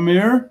 What up,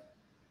 Amir?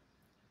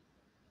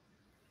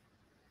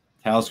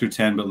 Talisker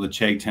 10, but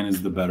Lechaig 10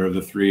 is the better of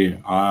the three.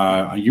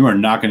 You are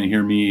not going to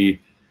hear me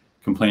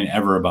complain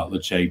ever about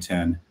Lechaig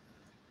 10.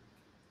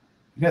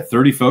 We got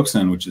 30 folks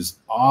in, which is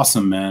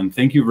awesome, man.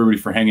 Thank you, everybody,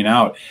 for hanging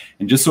out.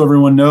 And just so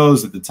everyone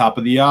knows, at the top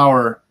of the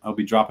hour, I'll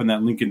be dropping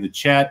that link in the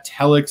chat.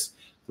 Telex,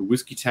 the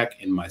Whiskey Tech,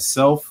 and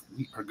myself,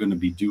 we are going to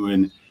be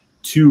doing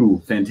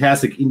 2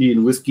 fantastic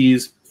Indian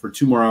whiskeys for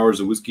 2 more hours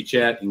of whiskey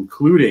chat,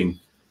 including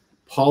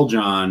Paul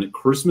John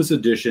Christmas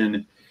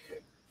Edition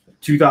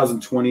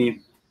 2020,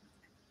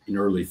 an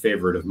early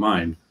favorite of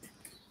mine.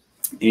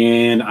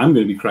 And I'm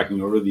going to be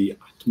cracking over the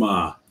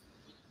Atma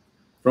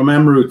from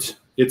Amrut.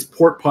 It's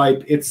port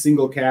pipe. It's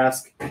single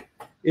cask.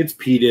 It's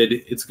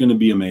peated. It's going to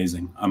be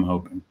amazing, I'm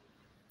hoping.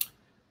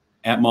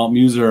 At Malt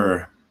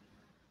Muser,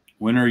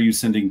 when are you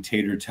sending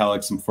Tater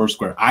Telex some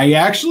Foursquare? I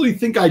actually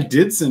think I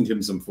did send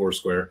him some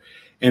Foursquare.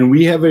 And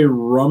we have a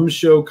rum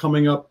show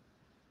coming up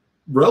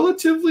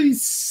relatively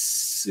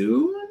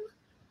soon.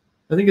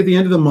 I think at the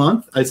end of the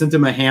month. I sent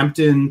him a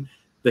Hampton,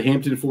 the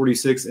Hampton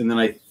 46, and then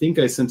I think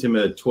I sent him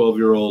a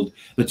 12-year-old,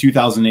 the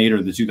 2008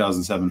 or the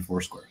 2007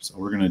 Foursquare. So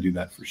we're going to do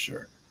that for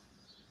sure.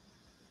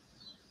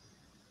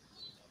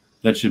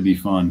 That should be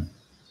fun.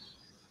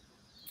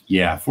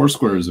 Yeah,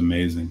 Foursquare is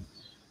amazing.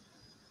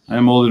 I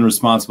am old and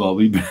responsible. I'll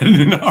be better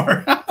than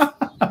our.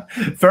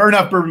 Fair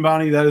enough, Bourbon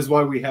Bounty. That is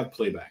why we have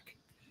playback.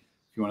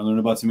 If you want to learn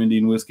about some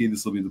Indian whiskey,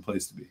 this will be the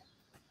place to be.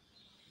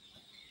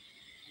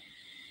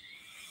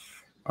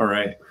 All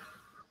right.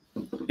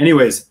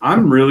 Anyways,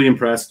 I'm really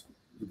impressed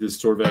with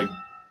this Torabhaig.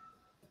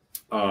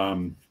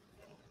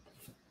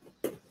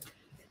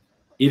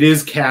 It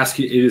is cask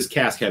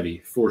heavy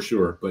for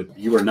sure, but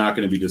you are not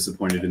going to be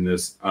disappointed in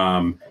this.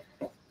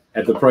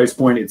 At the price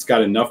point, it's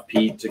got enough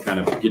peat to kind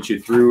of get you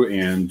through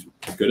and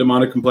a good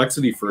amount of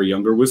complexity for a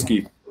younger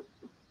whiskey.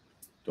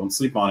 Don't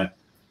sleep on it.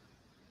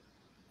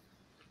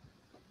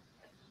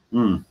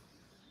 I'm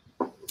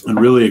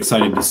really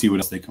excited to see what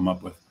else they come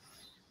up with.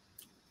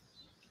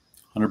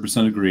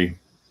 100% agree.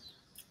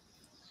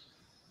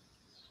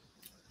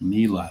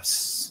 Me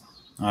less.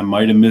 I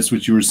might have missed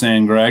what you were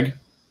saying, Greg.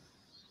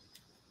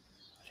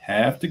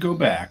 Have to go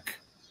back.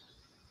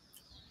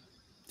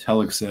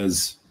 Telex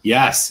says,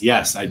 yes,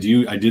 I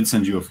do. I did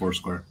send you a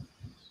Foursquare.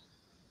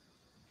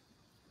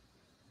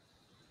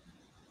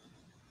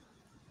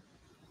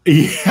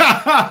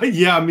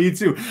 Yeah, me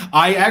too.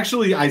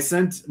 I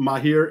sent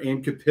Mahir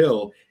and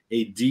Kapil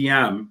a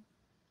DM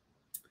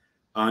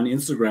on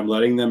Instagram,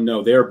 letting them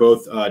know they're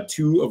both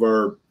 2 of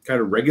our kind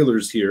of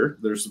regulars here.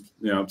 They're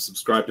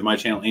subscribed to my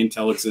channel and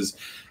Telex's,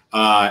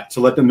 to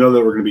let them know that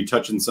we're going to be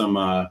touching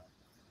some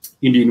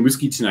Indian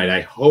whiskey tonight.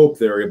 I hope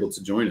they're able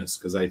to join us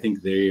because I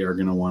think they are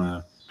going to want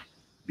to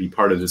be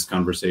part of this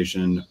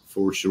conversation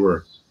for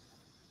sure.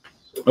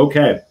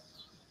 Okay.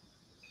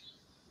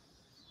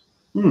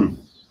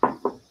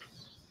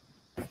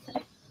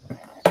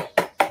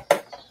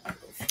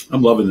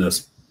 I'm loving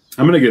this.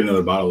 I'm going to get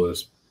another bottle of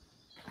this.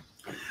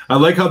 I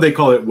like how they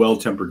call it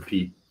well-tempered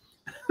peat.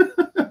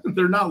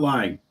 They're not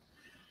lying.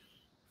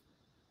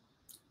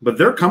 But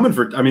they're coming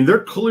for, I mean, they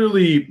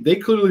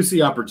clearly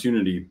see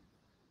opportunity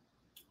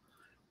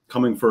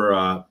coming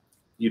for,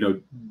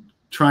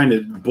 trying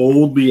to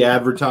boldly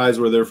advertise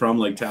where they're from,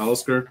 like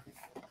Talisker.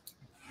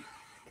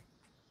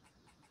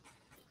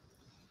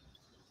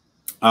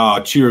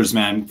 Cheers,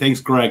 man. Thanks,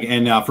 Greg.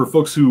 And for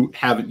folks who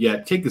haven't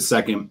yet, take a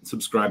second,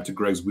 subscribe to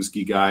Greg's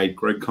Whiskey Guide.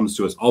 Greg comes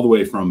to us all the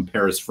way from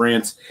Paris,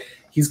 France.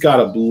 He's got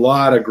a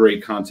lot of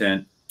great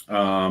content,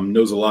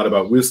 knows a lot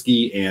about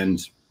whiskey, and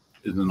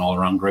is an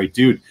all-around great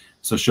dude.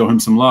 So show him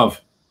some love.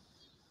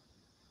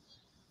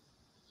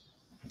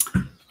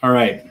 All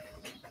right.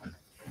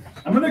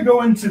 I'm going to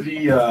go into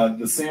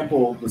the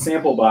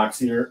sample box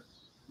here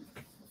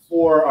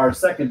for our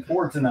second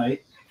pour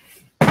tonight.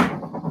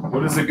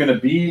 What is it going to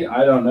be?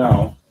 I don't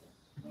know.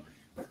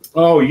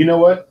 Oh, you know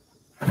what?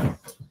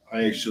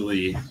 This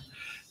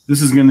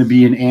is going to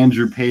be an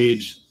Andrew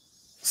Page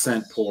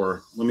scent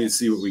pour. Let me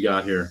see what we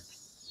got here.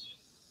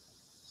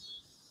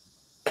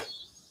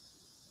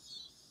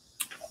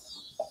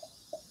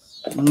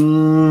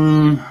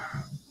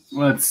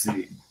 Let's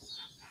see.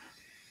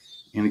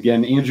 And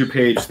again, Andrew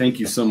Page, thank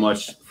you so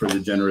much for the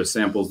generous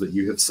samples that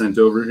you have sent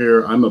over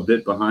here. I'm a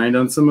bit behind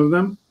on some of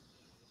them.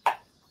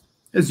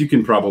 As you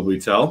can probably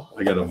tell,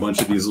 I got a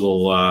bunch of these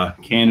little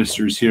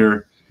canisters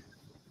here.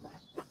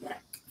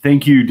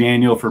 Thank you,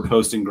 Daniel, for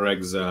posting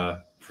Greg's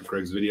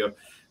Greg's video.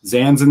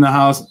 Zan's in the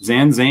house.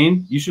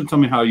 Zane, you should tell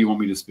me how you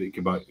want me to speak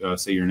about,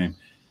 say your name.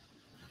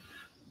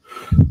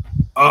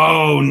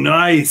 Oh,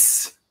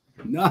 nice.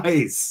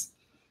 Nice.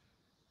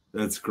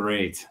 That's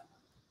great.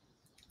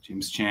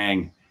 James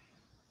Chang,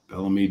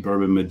 Bellamy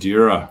Bourbon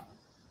Madeira.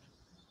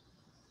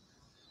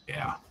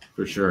 Yeah,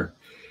 for sure.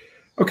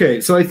 Okay,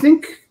 so I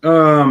think,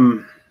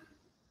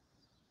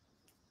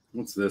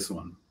 what's this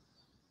one?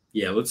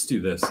 Yeah, let's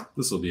do this.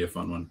 This will be a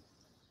fun one.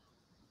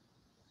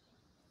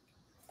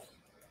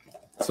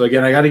 So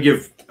again, I got to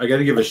give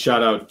a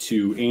shout out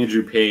to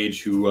Andrew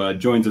Page, who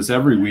joins us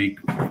every week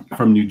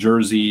from New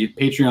Jersey,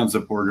 Patreon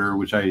supporter,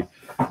 which I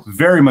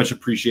very much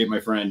appreciate. My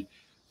friend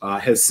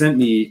has sent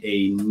me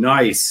a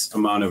nice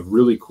amount of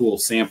really cool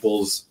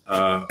samples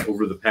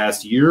over the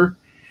past year,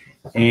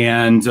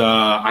 and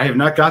I have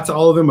not got to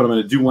all of them, but I'm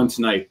going to do one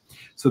tonight.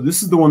 So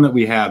this is the one that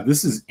we have.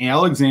 This is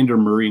Alexander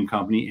Murray and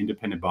Company,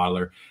 independent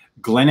bottler.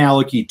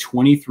 Glenallachie,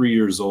 23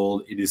 years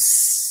old. It is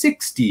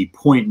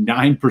 60.9%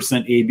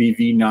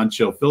 ABV,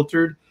 non-chill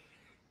filtered.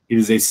 It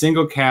is a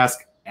single cask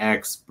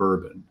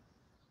ex-bourbon.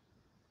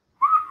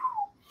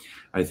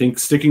 I think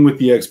sticking with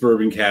the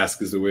ex-bourbon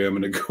cask is the way I'm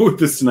going to go with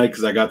this tonight,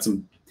 because I got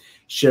some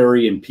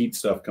sherry and peat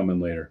stuff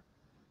coming later.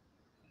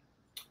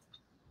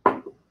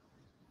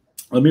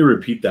 Let me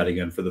repeat that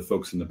again for the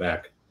folks in the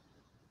back.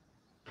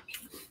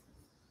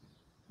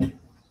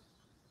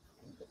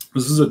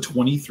 This is a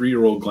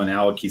 23-year-old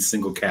Glenallachie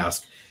single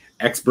cask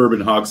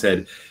ex-bourbon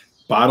hogshead,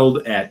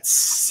 bottled at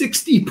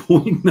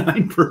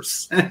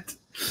 60.9%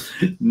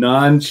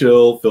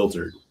 non-chill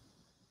filtered.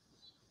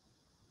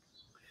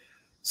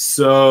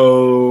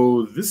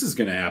 So this is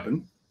going to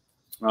happen.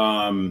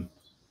 I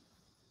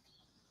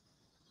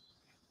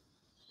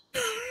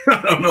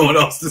don't know what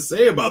else to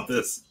say about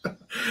this.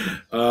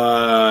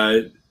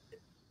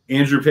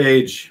 Andrew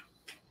Page,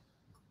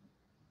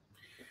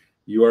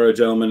 you are a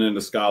gentleman and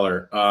a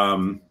scholar.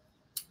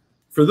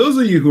 For those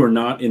of you who are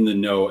not in the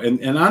know,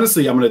 and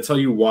honestly, I'm going to tell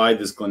you why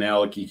this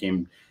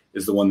Glenallachie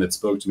is the one that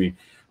spoke to me.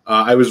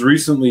 I was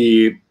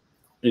recently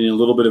in a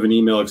little bit of an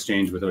email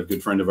exchange with a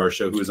good friend of our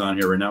show who is on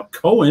here right now,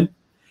 Cohen,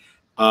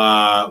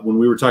 when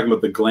we were talking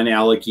about the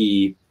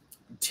Glenallachie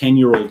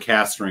 10-year-old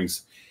cask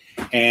strengths.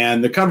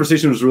 And the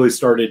conversation was really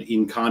started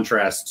in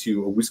contrast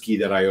to a whiskey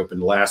that I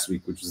opened last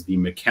week, which was the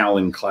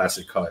Macallan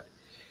Classic Cut.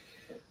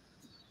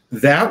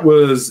 That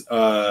was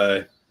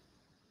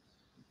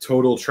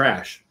total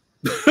trash.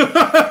 Just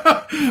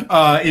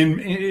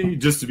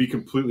to be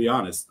completely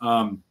honest,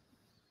 and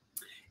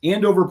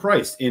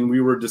overpriced. And we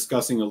were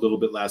discussing a little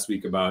bit last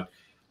week about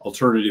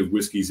alternative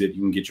whiskeys that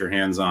you can get your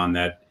hands on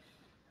that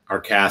are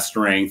cask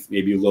strength,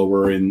 maybe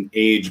lower in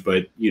age,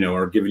 but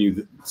are giving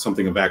you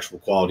something of actual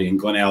quality. And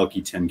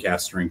Glenallachie 10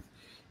 cask strength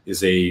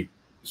is a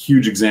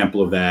huge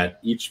example of that.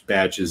 Each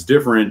batch is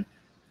different,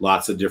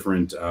 lots of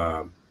different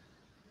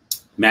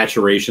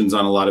maturations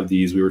on a lot of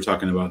these. We were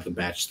talking about the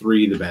batch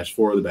 3, the batch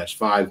 4, the batch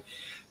 5.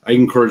 I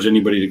encourage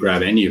anybody to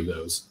grab any of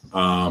those.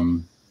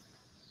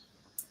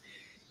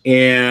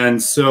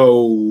 And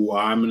so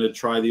I'm going to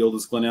try the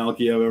oldest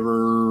Glenallachie I've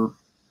ever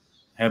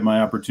had my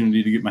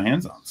opportunity to get my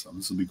hands on. So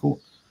this will be cool.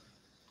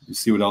 Let's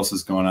see what else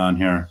is going on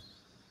here.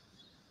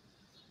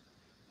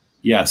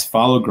 Yes,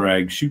 follow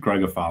Greg. Shoot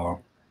Greg a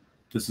follow.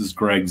 This is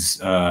Greg's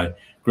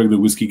Greg the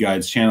Whiskey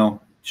Guide's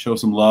channel. Show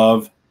some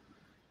love.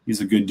 He's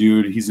a good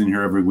dude. He's in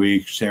here every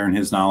week sharing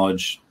his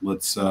knowledge.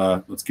 Let's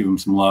give him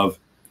some love.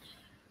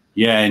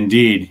 Yeah,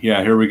 indeed.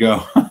 Yeah, here we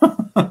go.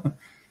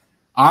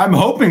 I'm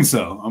hoping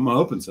so. I'm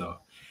hoping so.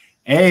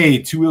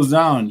 Hey, 2 wheels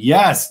down.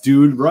 Yes,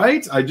 dude,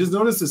 right? I just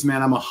noticed this,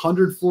 man. I'm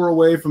 104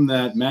 away from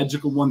that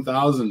magical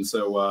 1,000.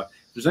 So if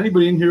there's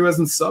anybody in here who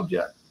hasn't subbed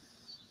yet,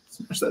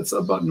 smash that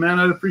sub button, man.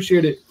 I'd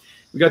appreciate it.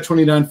 We got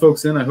 29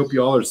 folks in. I hope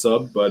you all are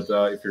subbed. But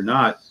if you're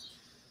not,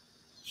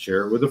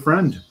 share it with a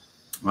friend.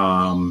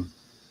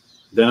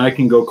 Then I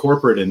can go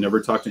corporate and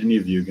never talk to any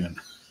of you again.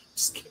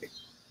 Just kidding.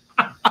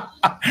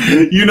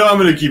 I'm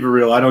going to keep it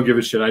real. I don't give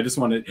a shit. I just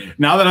want to,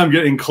 now that I'm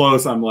getting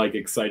close, I'm like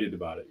excited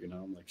about it.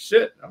 I'm like,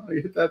 shit, I'm going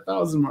to hit that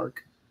 1,000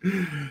 mark.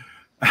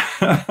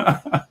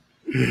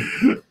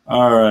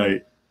 All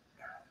right.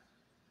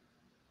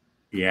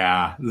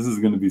 Yeah, this is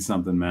going to be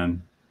something,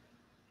 man.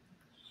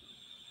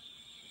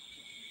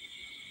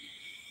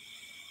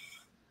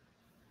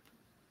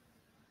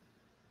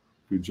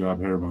 Good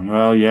job, Hairbone.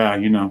 Well, yeah,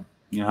 you know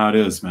how it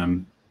is,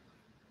 man.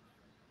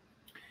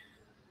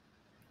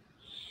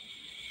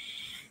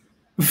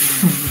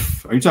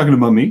 Are you talking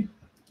about me?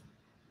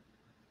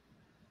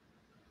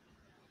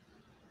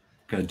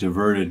 Got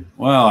diverted.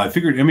 Well, I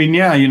figured. I mean,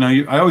 yeah,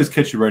 I always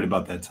catch you right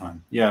about that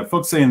time. Yeah,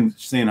 folks saying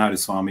hi to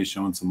Swami,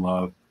 showing some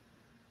love.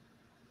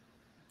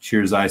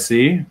 Cheers,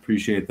 IC.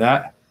 Appreciate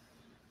that.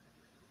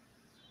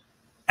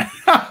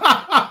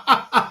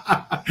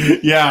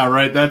 Yeah,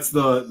 right. That's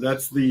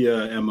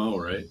the MO,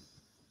 right?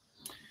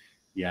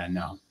 Yeah,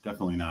 no,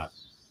 definitely not.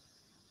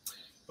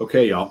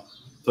 Okay, y'all.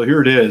 So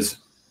here it is.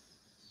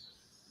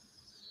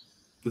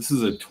 This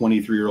is a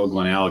 23-year-old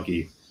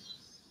Glenallachie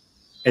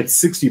at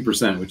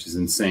 60%, which is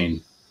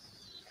insane.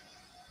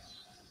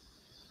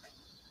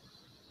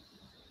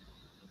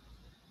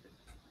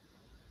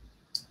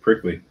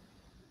 prickly.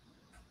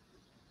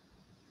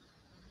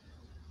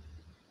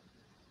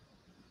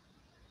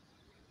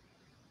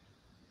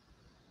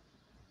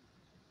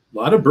 A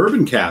lot of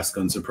bourbon cask,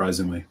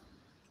 unsurprisingly.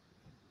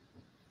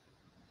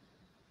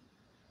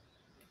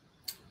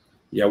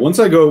 Yeah, once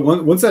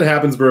that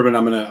happens, bourbon,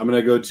 I'm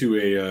gonna go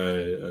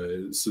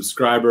to a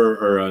subscriber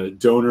or a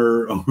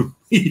donor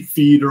only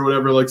feed or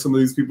whatever, like some of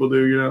these people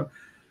do. You know,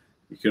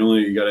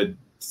 you gotta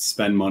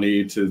spend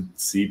money to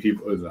see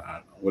people. I don't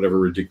know, whatever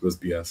ridiculous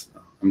BS.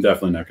 No, I'm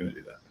definitely not gonna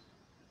do that.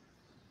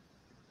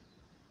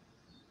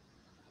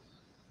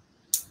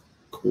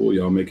 Cool,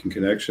 y'all making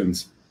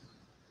connections.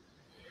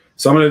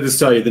 So I'm gonna just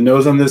tell you, the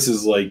nose on this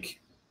is like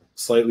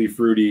slightly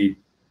fruity,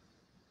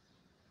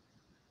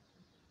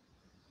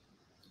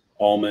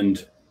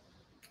 almond,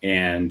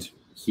 and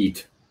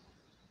heat.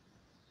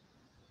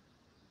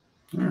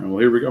 All right, well,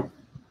 here we go.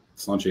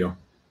 Cilantro.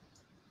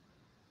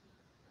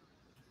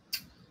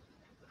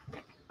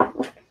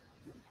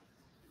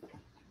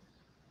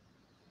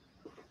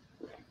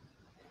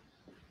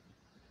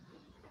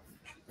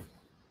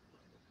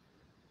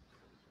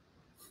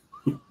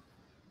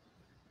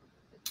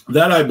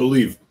 That I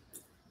believe.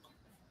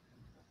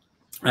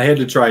 I had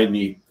to try it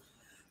neat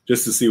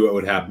just to see what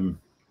would happen.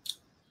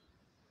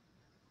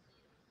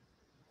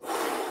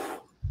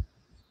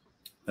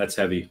 That's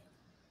heavy.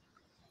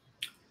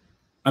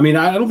 I mean,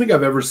 I don't think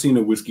I've ever seen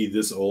a whiskey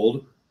this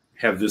old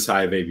have this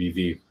high of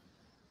ABV,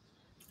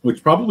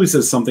 which probably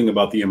says something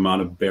about the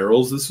amount of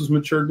barrels this was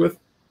matured with.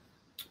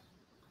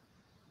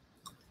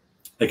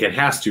 Like it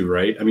has to,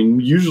 right? I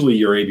mean, usually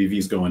your ABV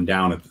is going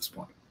down at this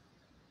point.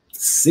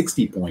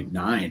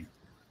 60.9.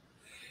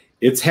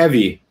 It's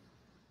heavy.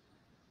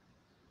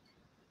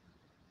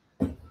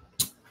 A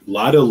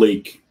lot of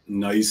like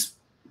nice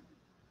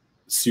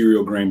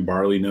cereal grain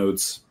barley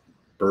notes,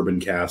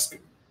 bourbon cask,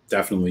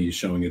 definitely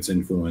showing its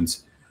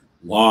influence.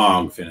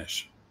 Long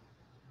finish.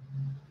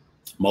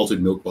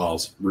 Malted milk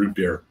balls, root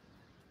beer.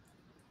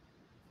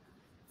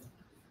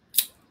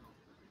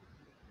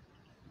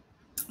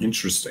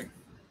 Interesting.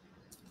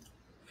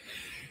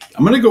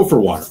 I'm going to go for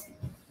water.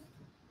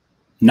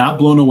 Not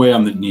blown away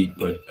on the neat,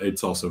 but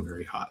it's also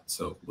very hot.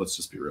 So let's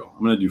just be real.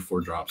 I'm going to do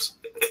 4 drops.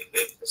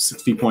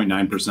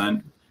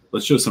 60.9%.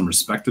 Let's show some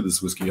respect to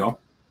this whiskey, y'all.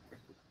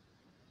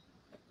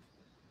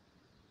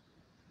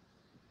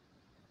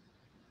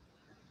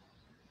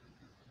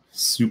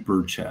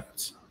 Super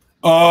chats.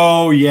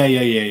 Oh,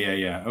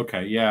 yeah.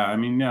 Okay, yeah. I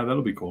mean, yeah,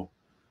 that'll be cool.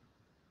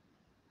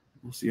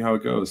 We'll see how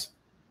it goes.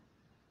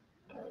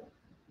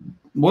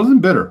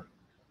 Wasn't bitter.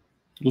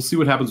 We'll see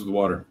what happens with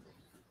water.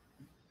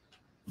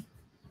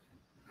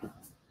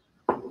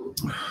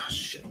 Oh,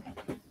 shit.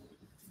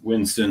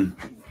 Winston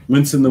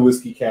the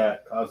whiskey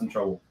cat, causing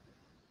trouble.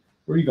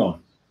 Where are you going?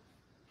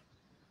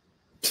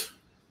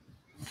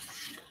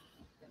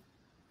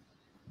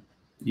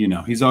 You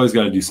know, he's always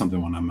got to do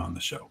something when I'm on the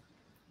show.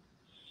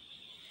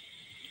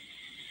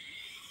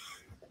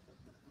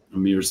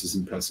 Amir's is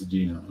in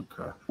Pasadena.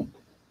 Okay.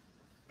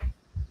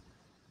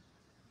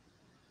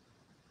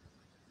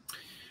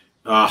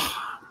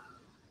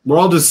 We're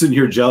all just sitting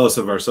here jealous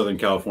of our Southern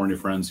California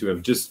friends who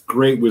have just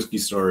great whiskey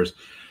stores.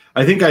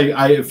 I think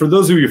I for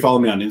those of you who follow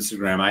me on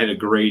Instagram, I had a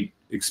great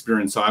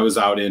experience. So I was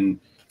out in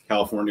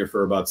California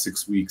for about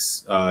 6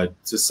 weeks,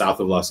 just south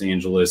of Los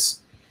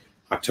Angeles,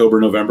 October,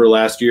 November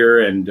last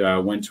year, and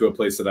went to a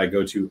place that I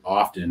go to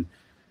often,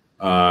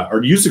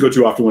 or used to go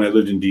to often when I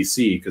lived in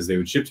DC because they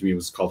would ship to me. It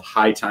was called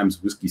High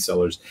Times Whiskey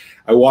Cellars.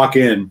 I walk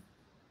in,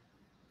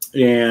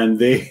 and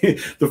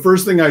the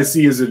first thing I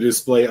see is a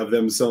display of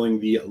them selling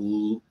the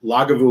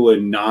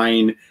Lagavulin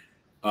 9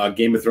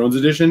 Game of Thrones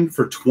edition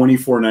for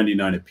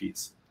 $24.99 a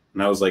piece.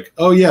 And I was like,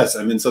 oh, yes,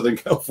 I'm in Southern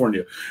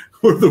California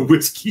where the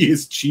whiskey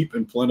is cheap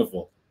and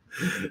plentiful.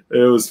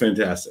 It was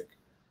fantastic.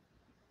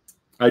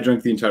 I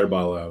drank the entire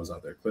bottle while I was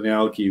out there.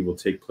 Clinality will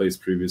take place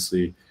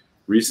previously.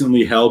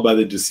 Recently held by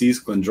the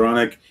deceased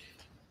Glendronach.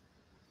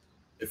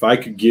 If I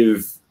could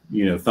give,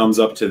 thumbs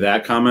up to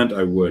that comment,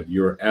 I would.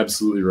 You're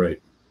absolutely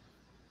right.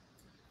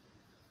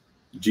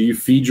 Do you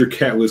feed your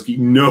cat whiskey?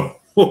 No.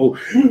 Well,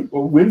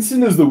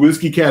 Winston is the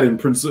whiskey cat in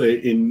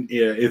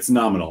it's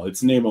nominal.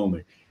 It's name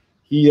only.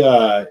 He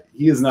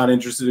is not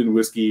interested in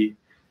whiskey.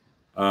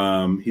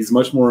 He's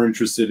much more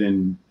interested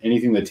in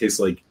anything that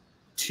tastes like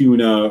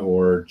tuna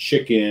or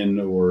chicken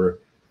or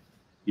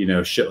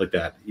shit like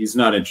that. He's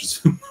not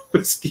interested in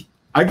whiskey.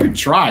 I could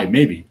try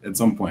maybe at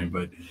some point,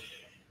 but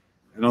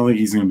I don't think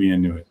he's going to be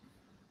into it.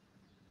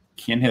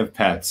 Can't have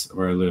pets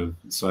where I live,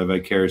 so I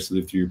vicariously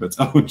live through your pets.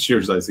 Oh,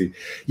 cheers! I see.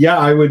 Yeah,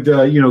 I would,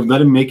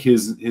 let him make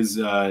his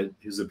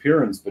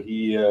appearance, but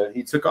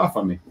he took off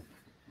on me.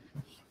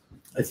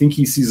 I think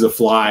he sees a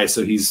fly,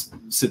 so he's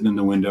sitting in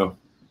the window,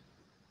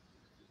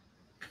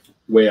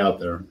 way out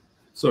there.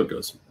 So it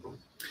goes.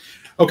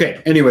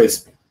 Okay.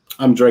 Anyways,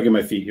 I'm dragging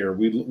my feet here.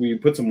 We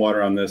put some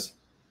water on this.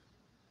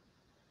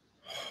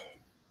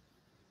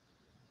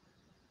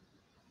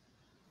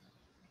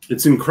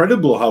 It's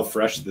incredible how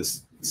fresh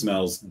this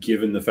smells,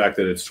 given the fact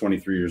that it's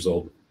 23 years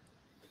old.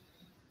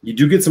 You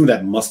do get some of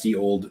that musty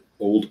old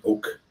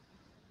oak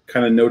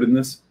kind of note in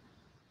this.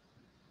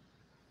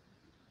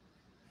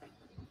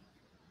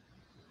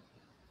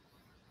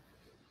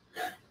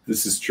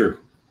 This is true.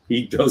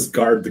 He does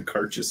guard the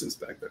carcasses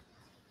back there.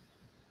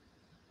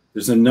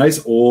 There's a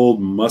nice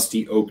old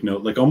musty oak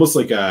note, like almost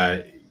like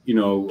a,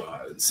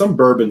 some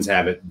bourbons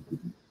have it,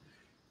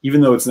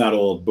 even though it's not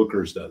old.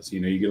 Booker's does.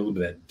 You get a little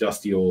bit of that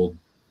dusty old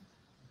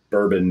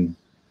bourbon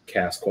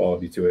cask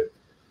quality to it.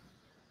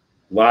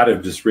 A lot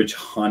of just rich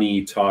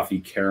honey, toffee,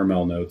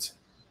 caramel notes,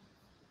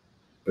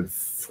 but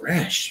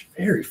fresh,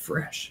 very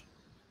fresh.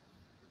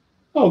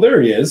 Oh,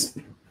 there he is.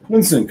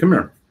 Winston, come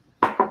here.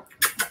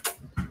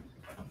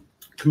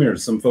 Come here.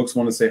 Some folks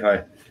want to say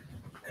hi.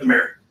 Come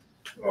here.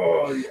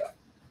 Oh, yeah.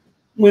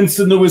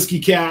 Winston the whiskey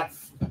cat.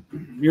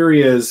 Here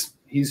he is.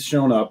 He's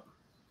shown up.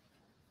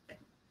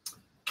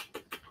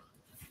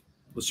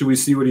 Well, should we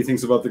see what he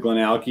thinks about the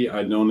Glenallachie?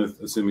 I don't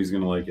assume he's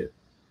going to like it.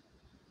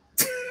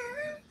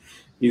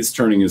 He's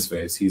turning his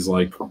face. He's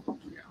like,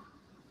 yeah.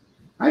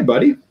 Hi,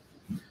 buddy.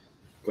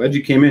 Glad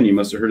you came in. You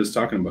must have heard us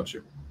talking about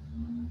you.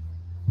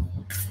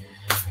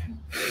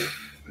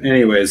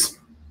 Anyways,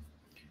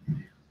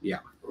 yeah.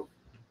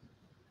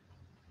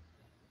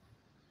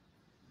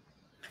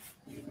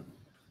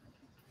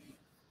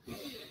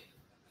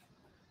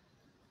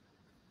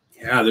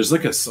 Yeah, there's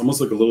like almost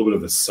like a little bit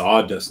of a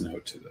sawdust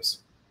note to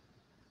this.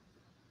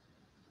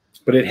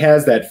 But it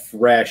has that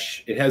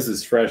fresh, it has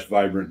this fresh,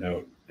 vibrant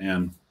note.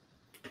 And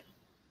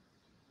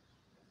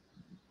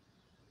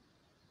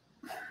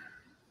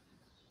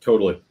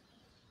totally.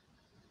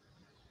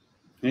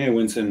 Hey,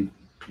 Winston.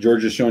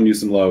 George is showing you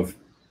some love.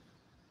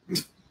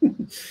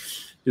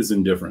 His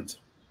indifference.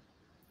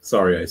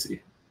 Sorry,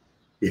 Icy.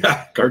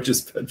 Yeah, Garch's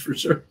bed for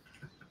sure.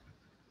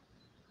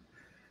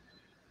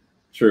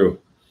 True.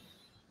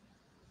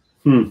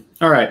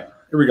 All right,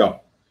 here we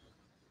go.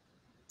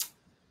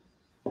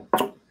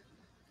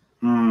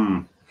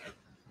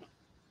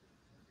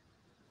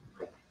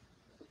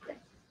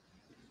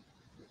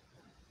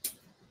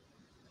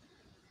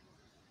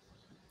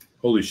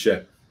 Holy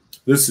shit.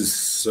 This is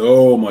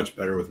so much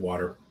better with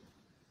water.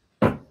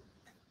 Who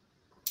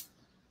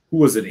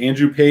was it?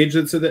 Andrew Page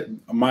that said that?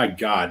 Oh, my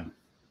God.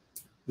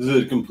 This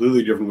is a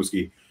completely different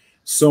whiskey.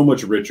 So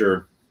much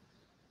richer.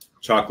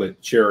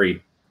 Chocolate,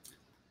 cherry.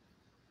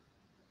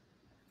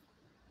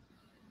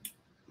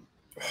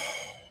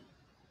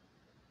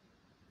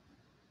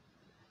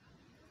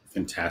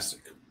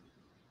 Fantastic.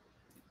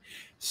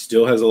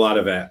 Still has a lot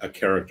of a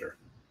character.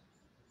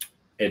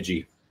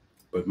 Edgy.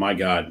 But my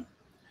God,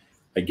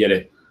 I get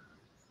it.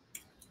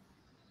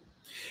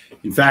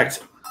 In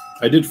fact,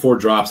 I did 4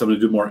 drops. I'm going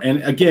to do more.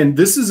 And again,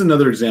 this is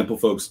another example,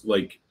 folks.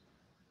 Like,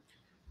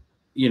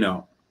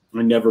 I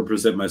never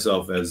present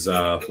myself as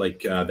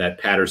that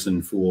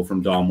Patterson fool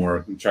from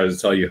Dalmore who tries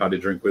to tell you how to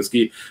drink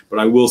whiskey. But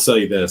I will tell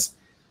you this.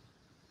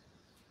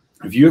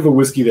 If you have a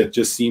whiskey that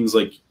just seems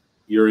like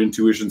your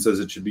intuition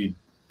says it should be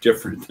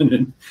different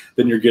than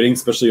you're getting,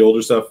 especially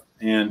older stuff,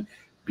 and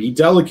be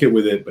delicate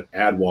with it, but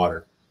add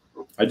water.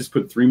 I just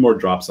put 3 more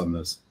drops on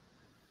this.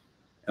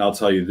 And I'll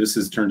tell you, this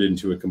has turned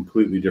into a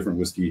completely different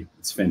whiskey.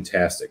 It's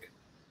fantastic.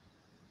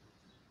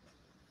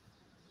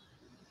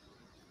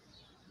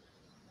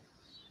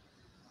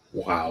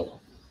 Wow.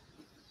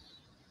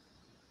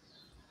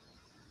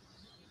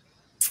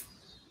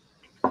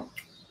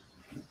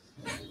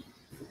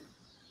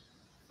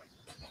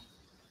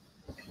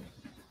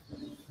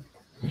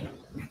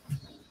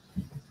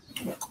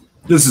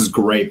 This is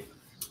great.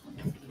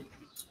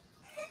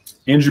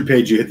 Andrew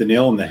Page, you hit the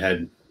nail on the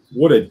head.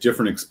 What a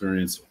different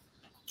experience.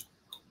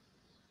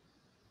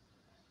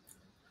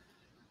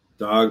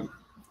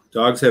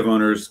 Dogs have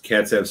owners,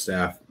 cats have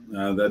staff.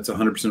 That's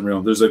 100%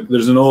 real.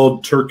 There's an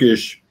old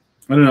Turkish,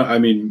 I don't know, I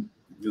mean,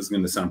 this is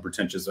going to sound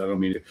pretentious. I don't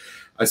mean it.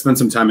 I spent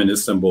some time in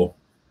Istanbul,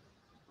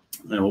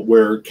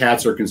 where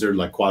cats are considered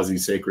like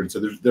quasi-sacred.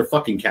 So they're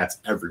fucking cats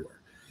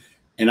everywhere.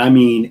 And I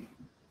mean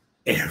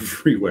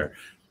everywhere.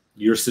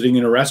 You're sitting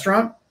in a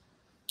restaurant,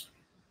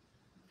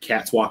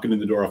 cats walking in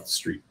the door off the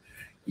street.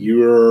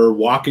 You're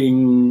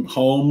walking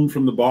home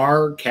from the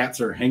bar, cats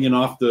are hanging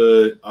off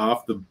the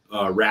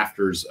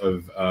rafters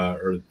of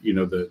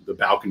the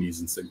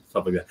balconies and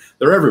stuff like that.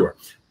 They're everywhere.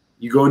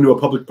 You go into a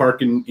public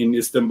park in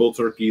Istanbul,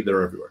 Turkey,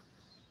 they're everywhere.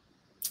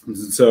 And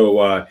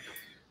so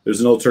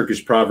there's an old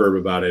Turkish proverb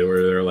about it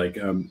where they're like,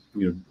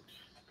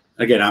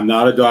 again, I'm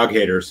not a dog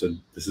hater, so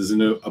this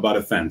isn't about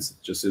offense.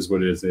 It just is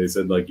what it is. They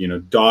said, like,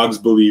 dogs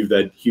believe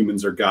that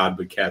humans are God,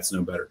 but cats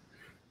know better.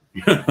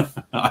 It's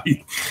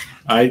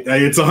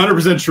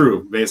 100%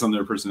 true based on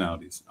their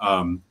personalities.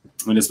 And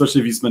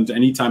especially if you spent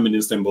any time in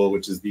Istanbul,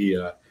 which is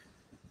the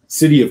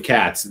city of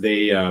cats,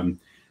 the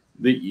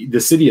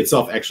city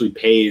itself actually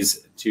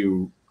pays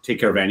to take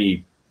care of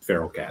any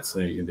feral cats.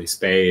 They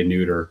spay and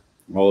neuter,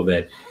 all of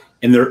that.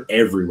 And they're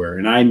everywhere.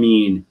 And I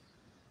mean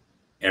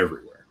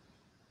everywhere.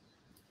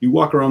 You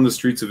walk around the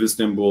streets of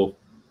Istanbul,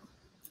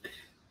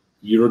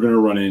 you're going to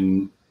run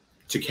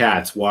into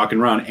cats walking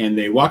around, and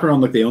they walk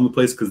around like they own the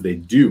place because they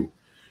do.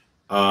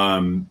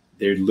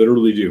 They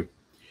literally do.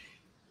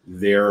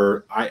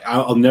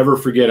 I'll never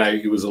forget.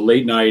 It was a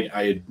late night.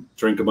 I had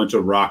drank a bunch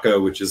of Raka,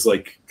 which is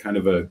like kind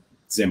of a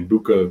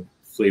Zambuca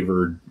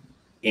flavored,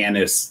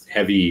 anise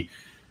heavy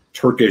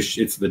Turkish.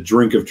 It's the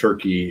drink of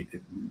Turkey.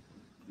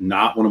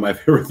 Not one of my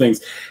favorite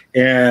things.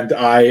 And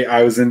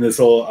I was in this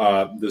whole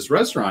this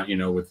restaurant, you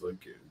know, with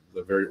like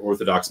a very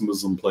Orthodox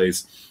Muslim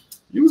place.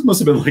 It must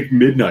have been like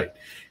midnight,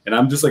 and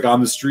I'm just like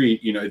on the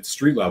street, you know, it's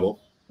street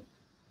level,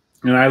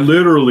 and I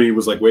literally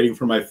was like waiting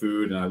for my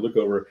food, and I look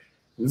over,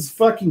 and this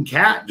fucking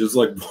cat just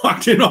like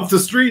walked in off the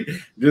street,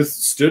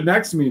 just stood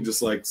next to me,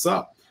 just like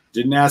sup.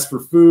 Didn't ask for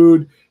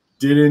food,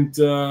 didn't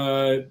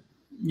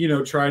you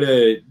know, try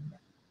to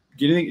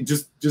get anything,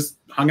 just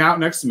hung out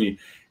next to me.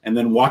 And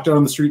then walked out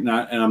on the street, and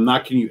I'm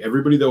not kidding you.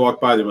 Everybody that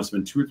walked by, there must have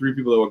been 2 or 3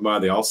 people that walked by.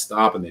 They all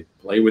stop and they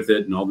play with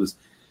it and all this.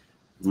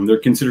 And they're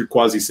considered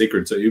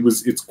quasi-sacred. So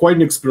it's quite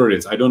an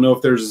experience. I don't know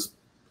if there's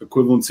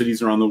equivalent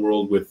cities around the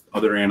world with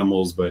other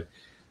animals, but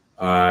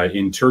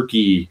in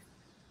Turkey,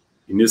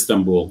 in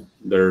Istanbul,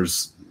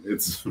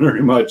 it's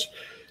very much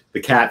the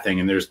cat thing,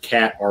 and there's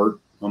cat art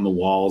on the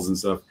walls and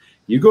stuff.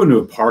 You go into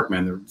a park,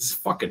 man, they're just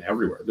fucking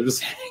everywhere. They're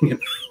just hanging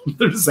out.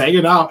 They're just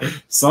hanging out,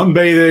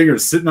 sunbathing or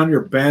sitting on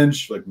your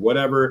bench, like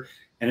whatever.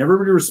 And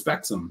everybody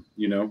respects them,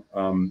 you know.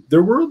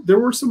 There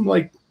were some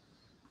like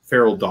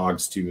feral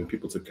dogs too that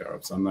people took care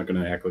of. So I'm not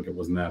going to act like it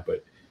wasn't that,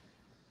 but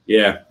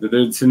yeah,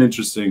 it's an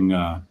interesting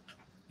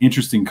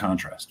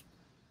contrast.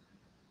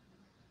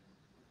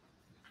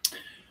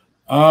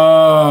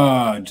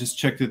 Just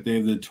check that they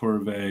have the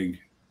Torabhaig.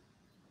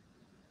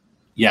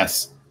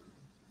 Yes,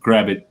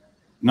 grab it.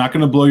 Not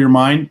going to blow your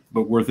mind,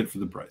 but worth it for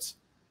the price.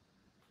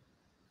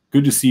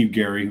 Good to see you,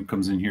 Gary, who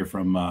comes in here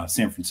from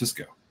San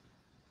Francisco.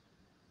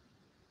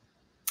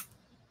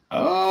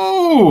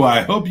 Oh,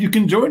 I hope you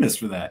can join us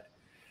for that.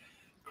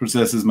 Chris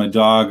says my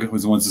dog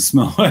was the ones to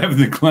smell. I have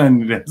the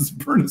Glen. It has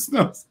burn his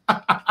nose.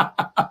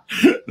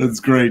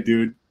 That's great,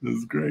 dude.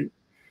 That's great.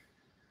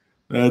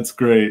 That's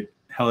great.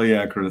 Hell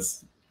yeah,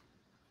 Chris.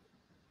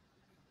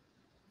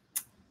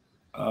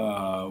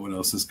 What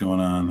else is going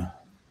on?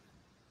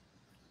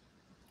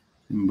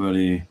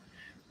 Buddy,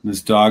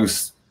 this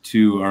dogs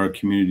too are a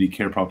community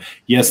care problem.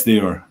 Yes, they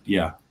are.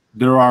 Yeah,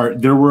 there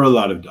were a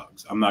lot of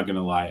dogs. I'm not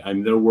gonna lie. I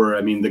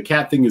mean, the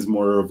cat thing is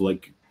more of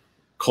like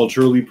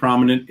culturally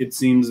prominent, it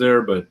seems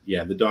there, but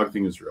yeah, the dog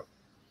thing is real.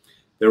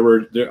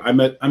 I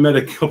met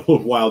a couple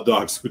of wild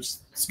dogs, which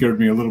scared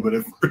me a little bit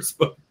at first,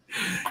 but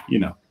you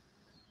know.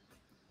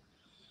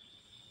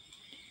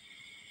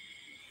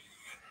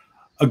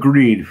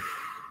 Agreed.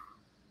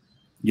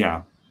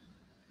 Yeah.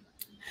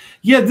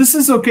 Yeah, this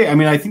is okay. I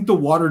mean, I think the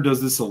water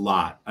does this a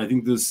lot. I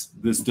think this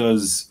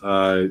does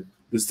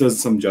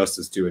some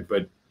justice to it.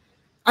 But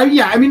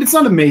yeah, I mean, it's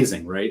not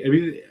amazing, right? I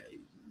mean,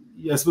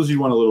 I suppose you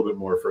want a little bit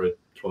more for a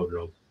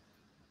 12-year-old.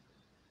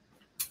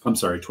 I'm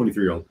sorry,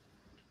 23-year-old.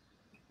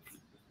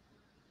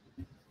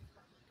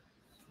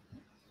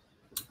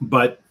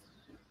 But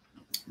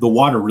the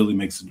water really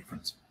makes a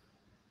difference.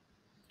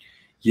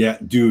 Yeah,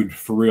 dude,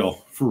 for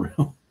real.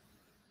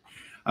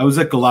 I was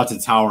at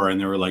Galata Tower,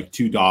 and there were like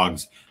 2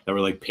 dogs that were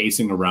like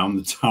pacing around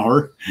the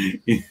tower.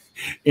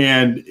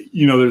 And,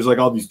 you know, there's like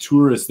all these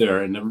tourists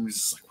there, and everybody's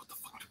just like, what the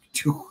fuck do we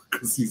do?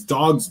 Because these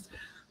dogs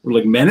were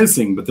like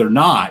menacing, but they're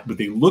not, but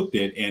they looked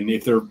it. And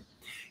if they're,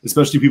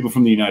 especially people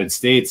from the United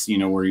States, you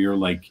know, where you're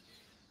like,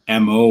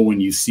 MO when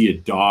you see a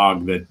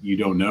dog that you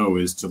don't know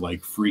is to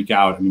like freak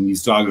out. I mean,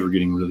 these dogs were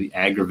getting really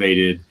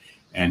aggravated,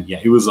 and yeah,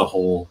 it was a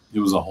whole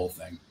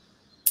thing.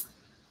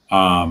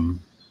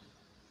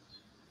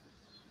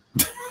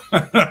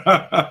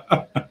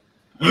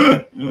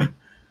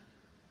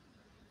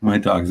 My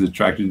dog's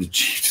attracted to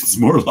Chieftain's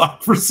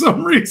Morlock for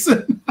some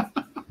reason.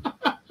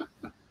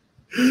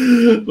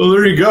 Well,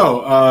 there you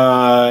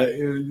go.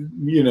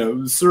 You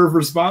know, serve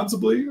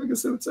responsibly, I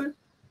guess I would say.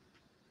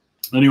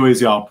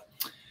 Anyways, y'all,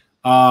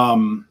 I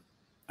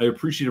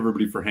appreciate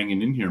everybody for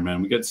hanging in here,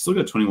 man. We still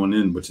got 21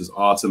 in, which is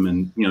awesome.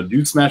 And, you know,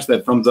 do smash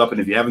that thumbs up. And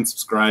if you haven't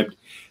subscribed,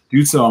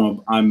 do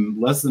so. I'm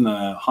less than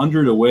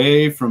 100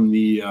 away from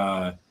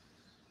the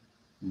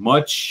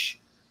much,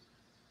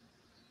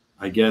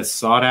 I guess,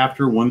 sought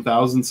after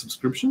 1,000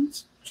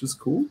 subscriptions, which is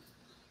cool.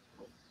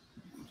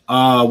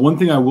 One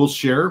thing I will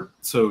share,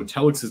 so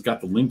Telex has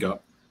got the link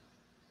up.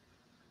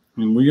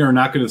 And we are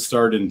not going to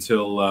start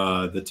until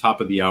the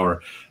top of the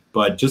hour.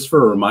 But just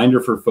for a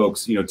reminder for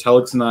folks, you know,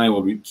 Telex and I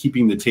will be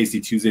keeping the Tasty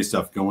Tuesday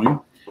stuff going.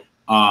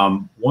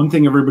 One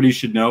thing everybody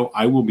should know,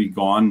 I will be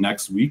gone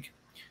next week.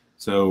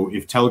 So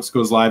if Telex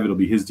goes live, it'll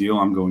be his deal.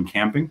 I'm going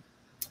camping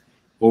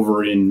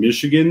over in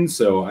Michigan.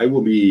 So I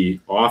will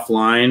be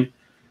offline.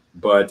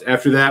 But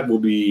after that, we'll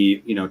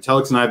be, you know,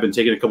 Telex and I have been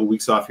taking a couple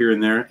weeks off here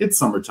and there. It's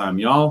summertime,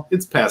 y'all.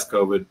 It's past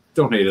COVID.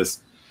 Don't hate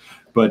us.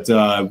 But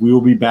we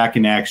will be back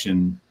in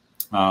action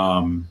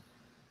on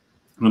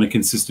a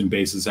consistent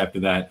basis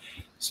after that.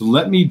 So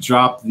let me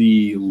drop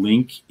the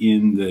link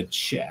in the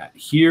chat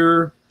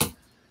here.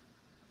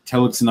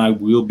 Telex and I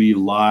will be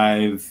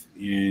live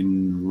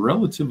in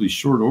relatively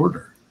short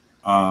order.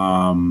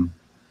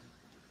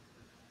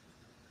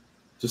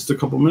 Just a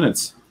couple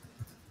minutes.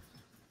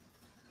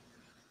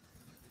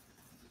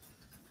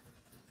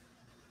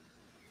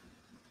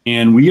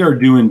 And we are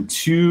doing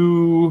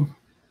 2.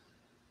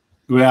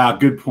 Yeah,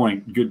 good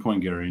point. Good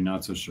point, Gary.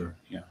 Not so sure.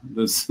 Yeah,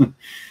 this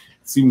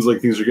seems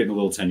like things are getting a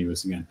little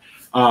tenuous again.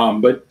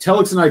 But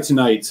Telex and I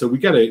tonight, so we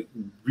got a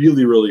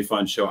really, really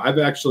fun show. I've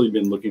actually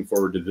been looking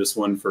forward to this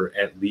one for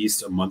at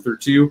least a month or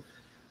two.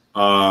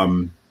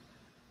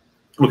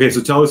 Okay,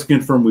 so Telex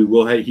confirmed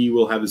he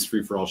will have his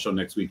free for all show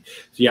next week.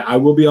 So yeah, I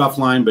will be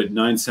offline, but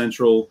 9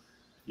 Central,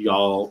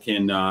 y'all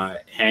can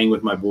hang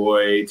with my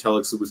boy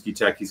Telex the Whiskey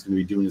Tech. He's going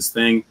to be doing his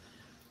thing.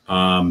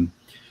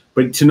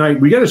 But tonight,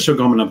 we got a show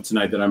coming up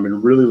tonight that I've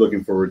been really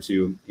looking forward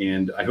to,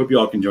 and I hope you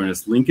all can join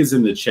us. Link is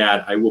in the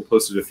chat. I will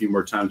post it a few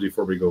more times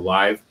before we go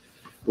live.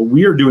 But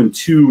we are doing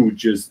 2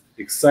 just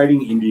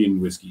exciting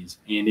Indian whiskeys.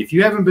 And if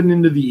you haven't been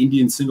into the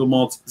Indian single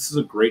malts, this is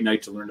a great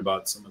night to learn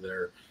about some of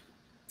their,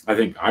 I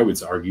think I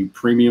would argue,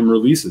 premium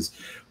releases.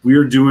 We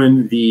are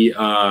doing the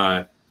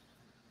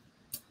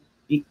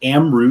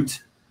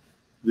Amrut.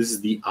 This is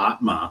the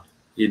Atma.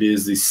 It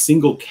is the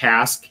single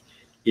cask.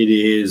 It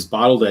is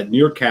bottled at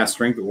near cask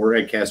strength or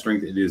at cask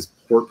strength. It is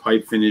port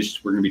pipe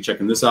finished. We're going to be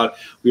checking this out.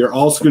 We are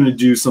also going to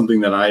do something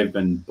that I have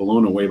been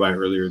blown away by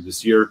earlier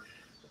this year.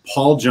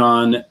 Paul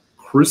John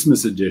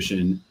Christmas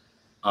edition.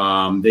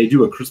 They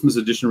do a Christmas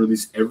edition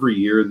release every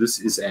year. This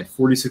is at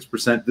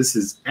 46%. This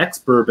is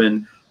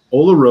ex-bourbon,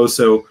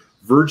 Oloroso,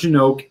 virgin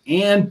oak,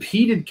 and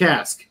peated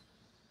cask.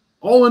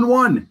 All in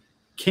one.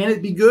 Can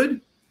it be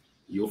good?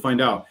 You'll find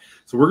out.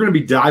 So we're going to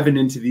be diving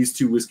into these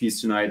 2 whiskeys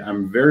tonight.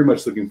 I'm very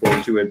much looking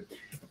forward to it.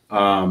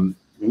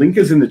 Link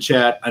is in the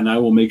chat, and I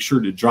will make sure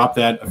to drop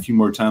that a few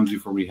more times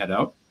before we head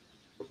out.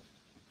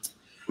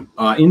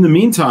 In the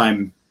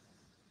meantime,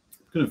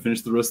 I'm going to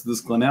finish the rest of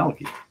this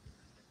Glenallachie.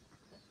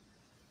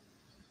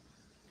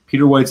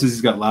 Peter White says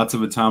he's got lots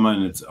of Atama,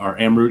 and it's our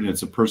Amrut, and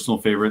it's a personal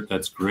favorite.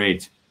 That's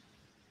great.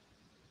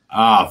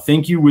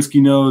 Thank you,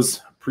 Whiskey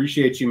Nose.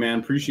 Appreciate you, man.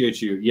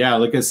 Appreciate you. Yeah,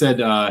 like I said,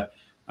 I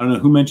don't know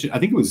who mentioned. I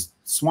think it was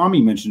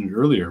Swami mentioned it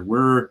earlier.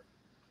 We're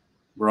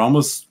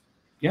almost,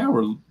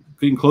 we're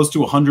getting close to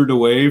 100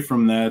 away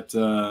from that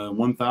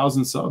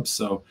 1,000 subs.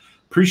 So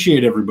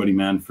appreciate everybody,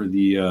 man, for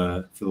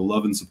the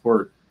love and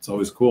support. It's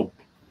always cool.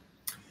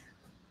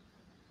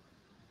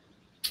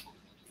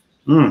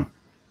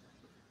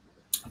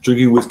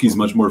 Drinking whiskey is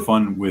much more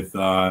fun with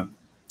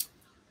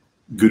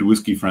good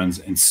whiskey friends.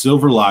 And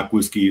Silverlock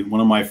Whiskey,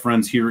 one of my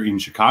friends here in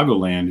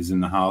Chicagoland, is in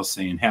the house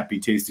saying happy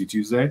Tasty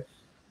Tuesday.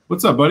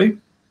 What's up, buddy?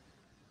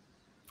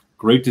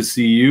 Great to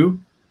see you.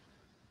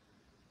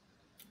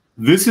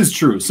 This is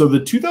true. So the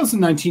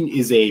 2019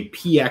 is a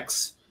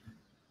PX.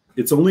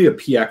 It's only a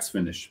PX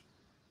finish.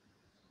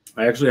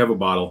 I actually have a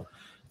bottle.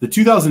 The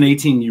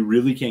 2018 you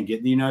really can't get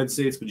in the United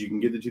States, but you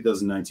can get the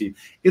 2019.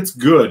 It's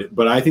good,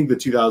 but I think the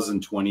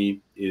 2020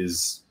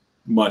 is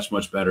much,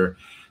 much better.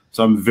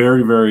 So I'm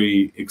very,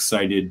 very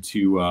excited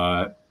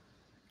to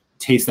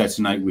taste that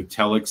tonight with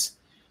Telex.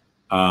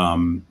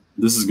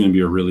 This is going to be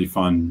a really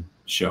fun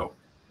show.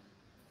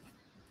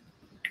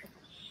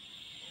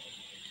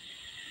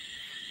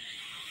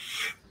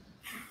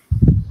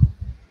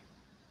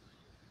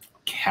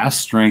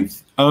 Cask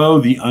strength. Oh,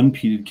 the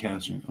unpeated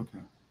cask strength. Okay.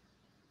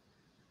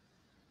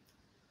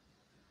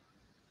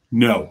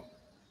 No.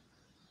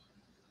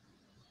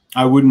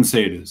 I wouldn't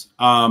say it is.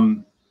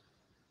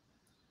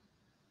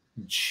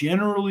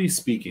 Generally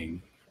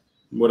speaking,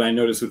 what I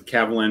notice with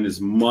Kavalan is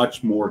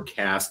much more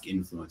cask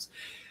influence.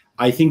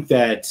 I think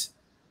that,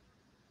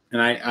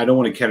 and I don't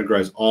want to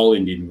categorize all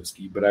Indian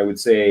whiskey, but I would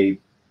say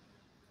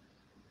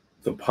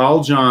the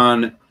Paul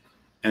John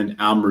and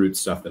Amrut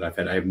stuff that I've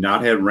had, I have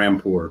not had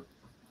Rampur.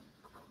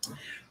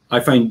 I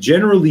find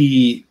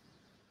generally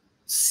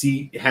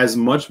has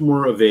much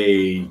more of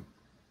a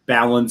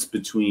balance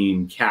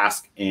between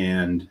cask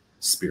and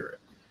spirit.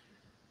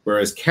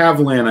 Whereas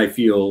Kavalan, I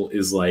feel,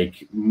 is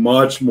like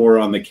much more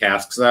on the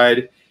cask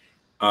side,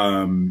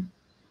 and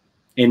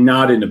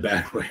not in a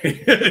bad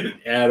way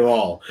at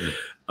all.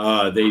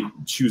 They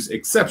choose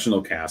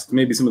exceptional casks,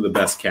 maybe some of the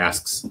best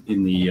casks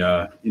in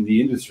the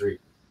industry.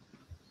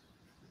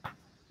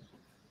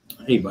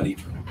 Hey, buddy,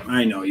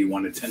 I know you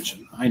want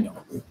attention. I know.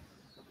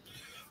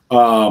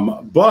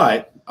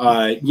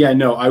 Yeah,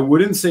 no, I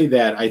wouldn't say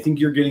that. I think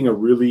you're getting a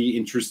really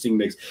interesting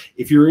mix.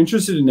 If you're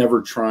interested in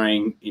ever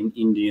trying an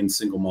Indian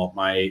single malt,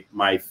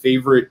 my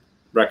favorite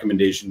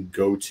recommendation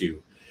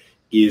go-to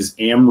is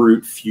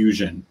Amrut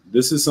Fusion.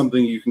 This is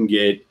something you can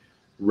get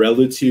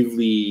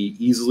relatively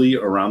easily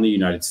around the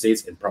United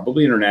States and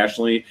probably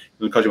internationally. It's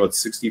going to cost you about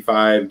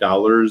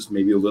 $65,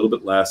 maybe a little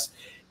bit less.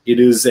 It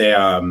is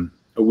a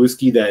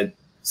whiskey that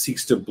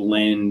seeks to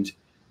blend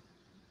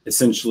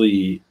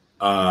essentially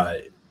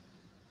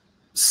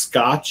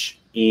Scotch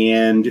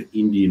and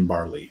Indian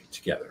barley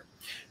together.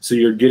 So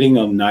you're getting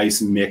a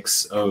nice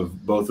mix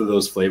of both of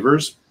those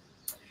flavors,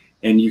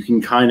 and you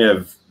can kind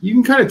of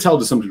tell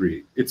to some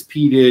degree. It's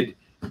peated,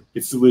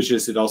 it's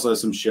delicious. It also has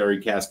some sherry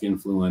cask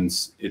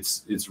influence.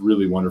 It's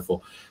really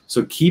wonderful.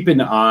 So keep an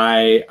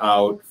eye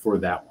out for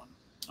that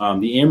one.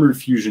 The Amrut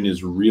Fusion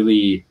is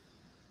really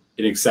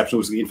an exceptional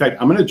whiskey. In fact,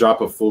 I'm going to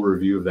drop a full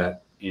review of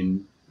that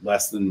in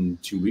less than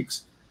 2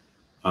 weeks.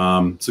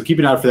 So keep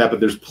an eye out for that, but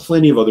there's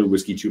plenty of other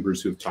whiskey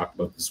tubers who have talked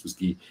about this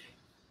whiskey.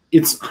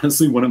 It's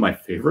honestly one of my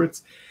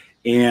favorites.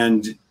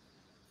 And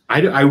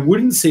I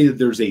wouldn't say that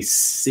there's a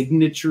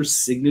signature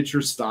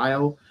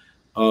style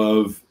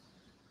of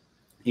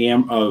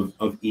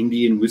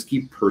Indian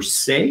whiskey per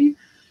se,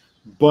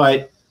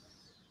 but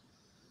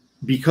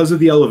because of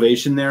the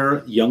elevation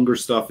there, younger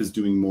stuff is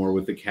doing more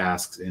with the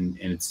casks, and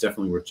it's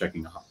definitely worth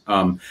checking out.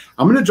 I'm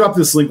going to drop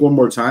this link one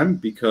more time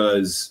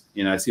because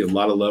I see a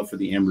lot of love for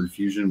the Amber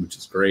Infusion, which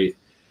is great.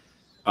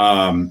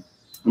 I'm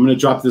going to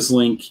drop this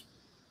link.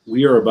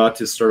 We are about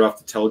to start off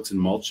the Telex and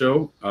Malt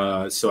Show,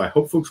 so I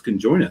hope folks can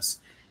join us.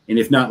 And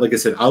if not, like I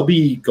said, I'll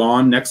be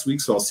gone next week,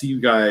 so I'll see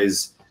you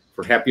guys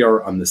for happy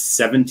hour on the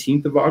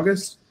 17th of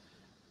August.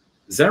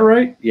 Is that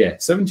right? Yeah,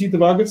 17th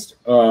of August.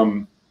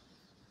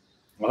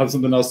 I'll have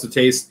something else to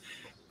taste,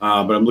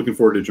 but I'm looking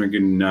forward to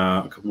drinking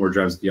a couple more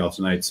drives at the Isle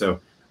tonight. So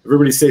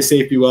everybody stay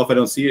safe, be well if I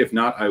don't see you. If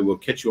not, I will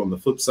catch you on the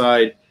flip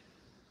side.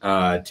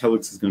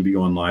 Telex is going to be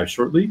going live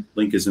shortly.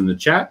 Link is in the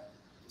chat.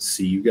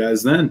 See you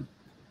guys then.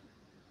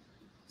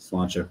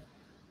 Sláinte.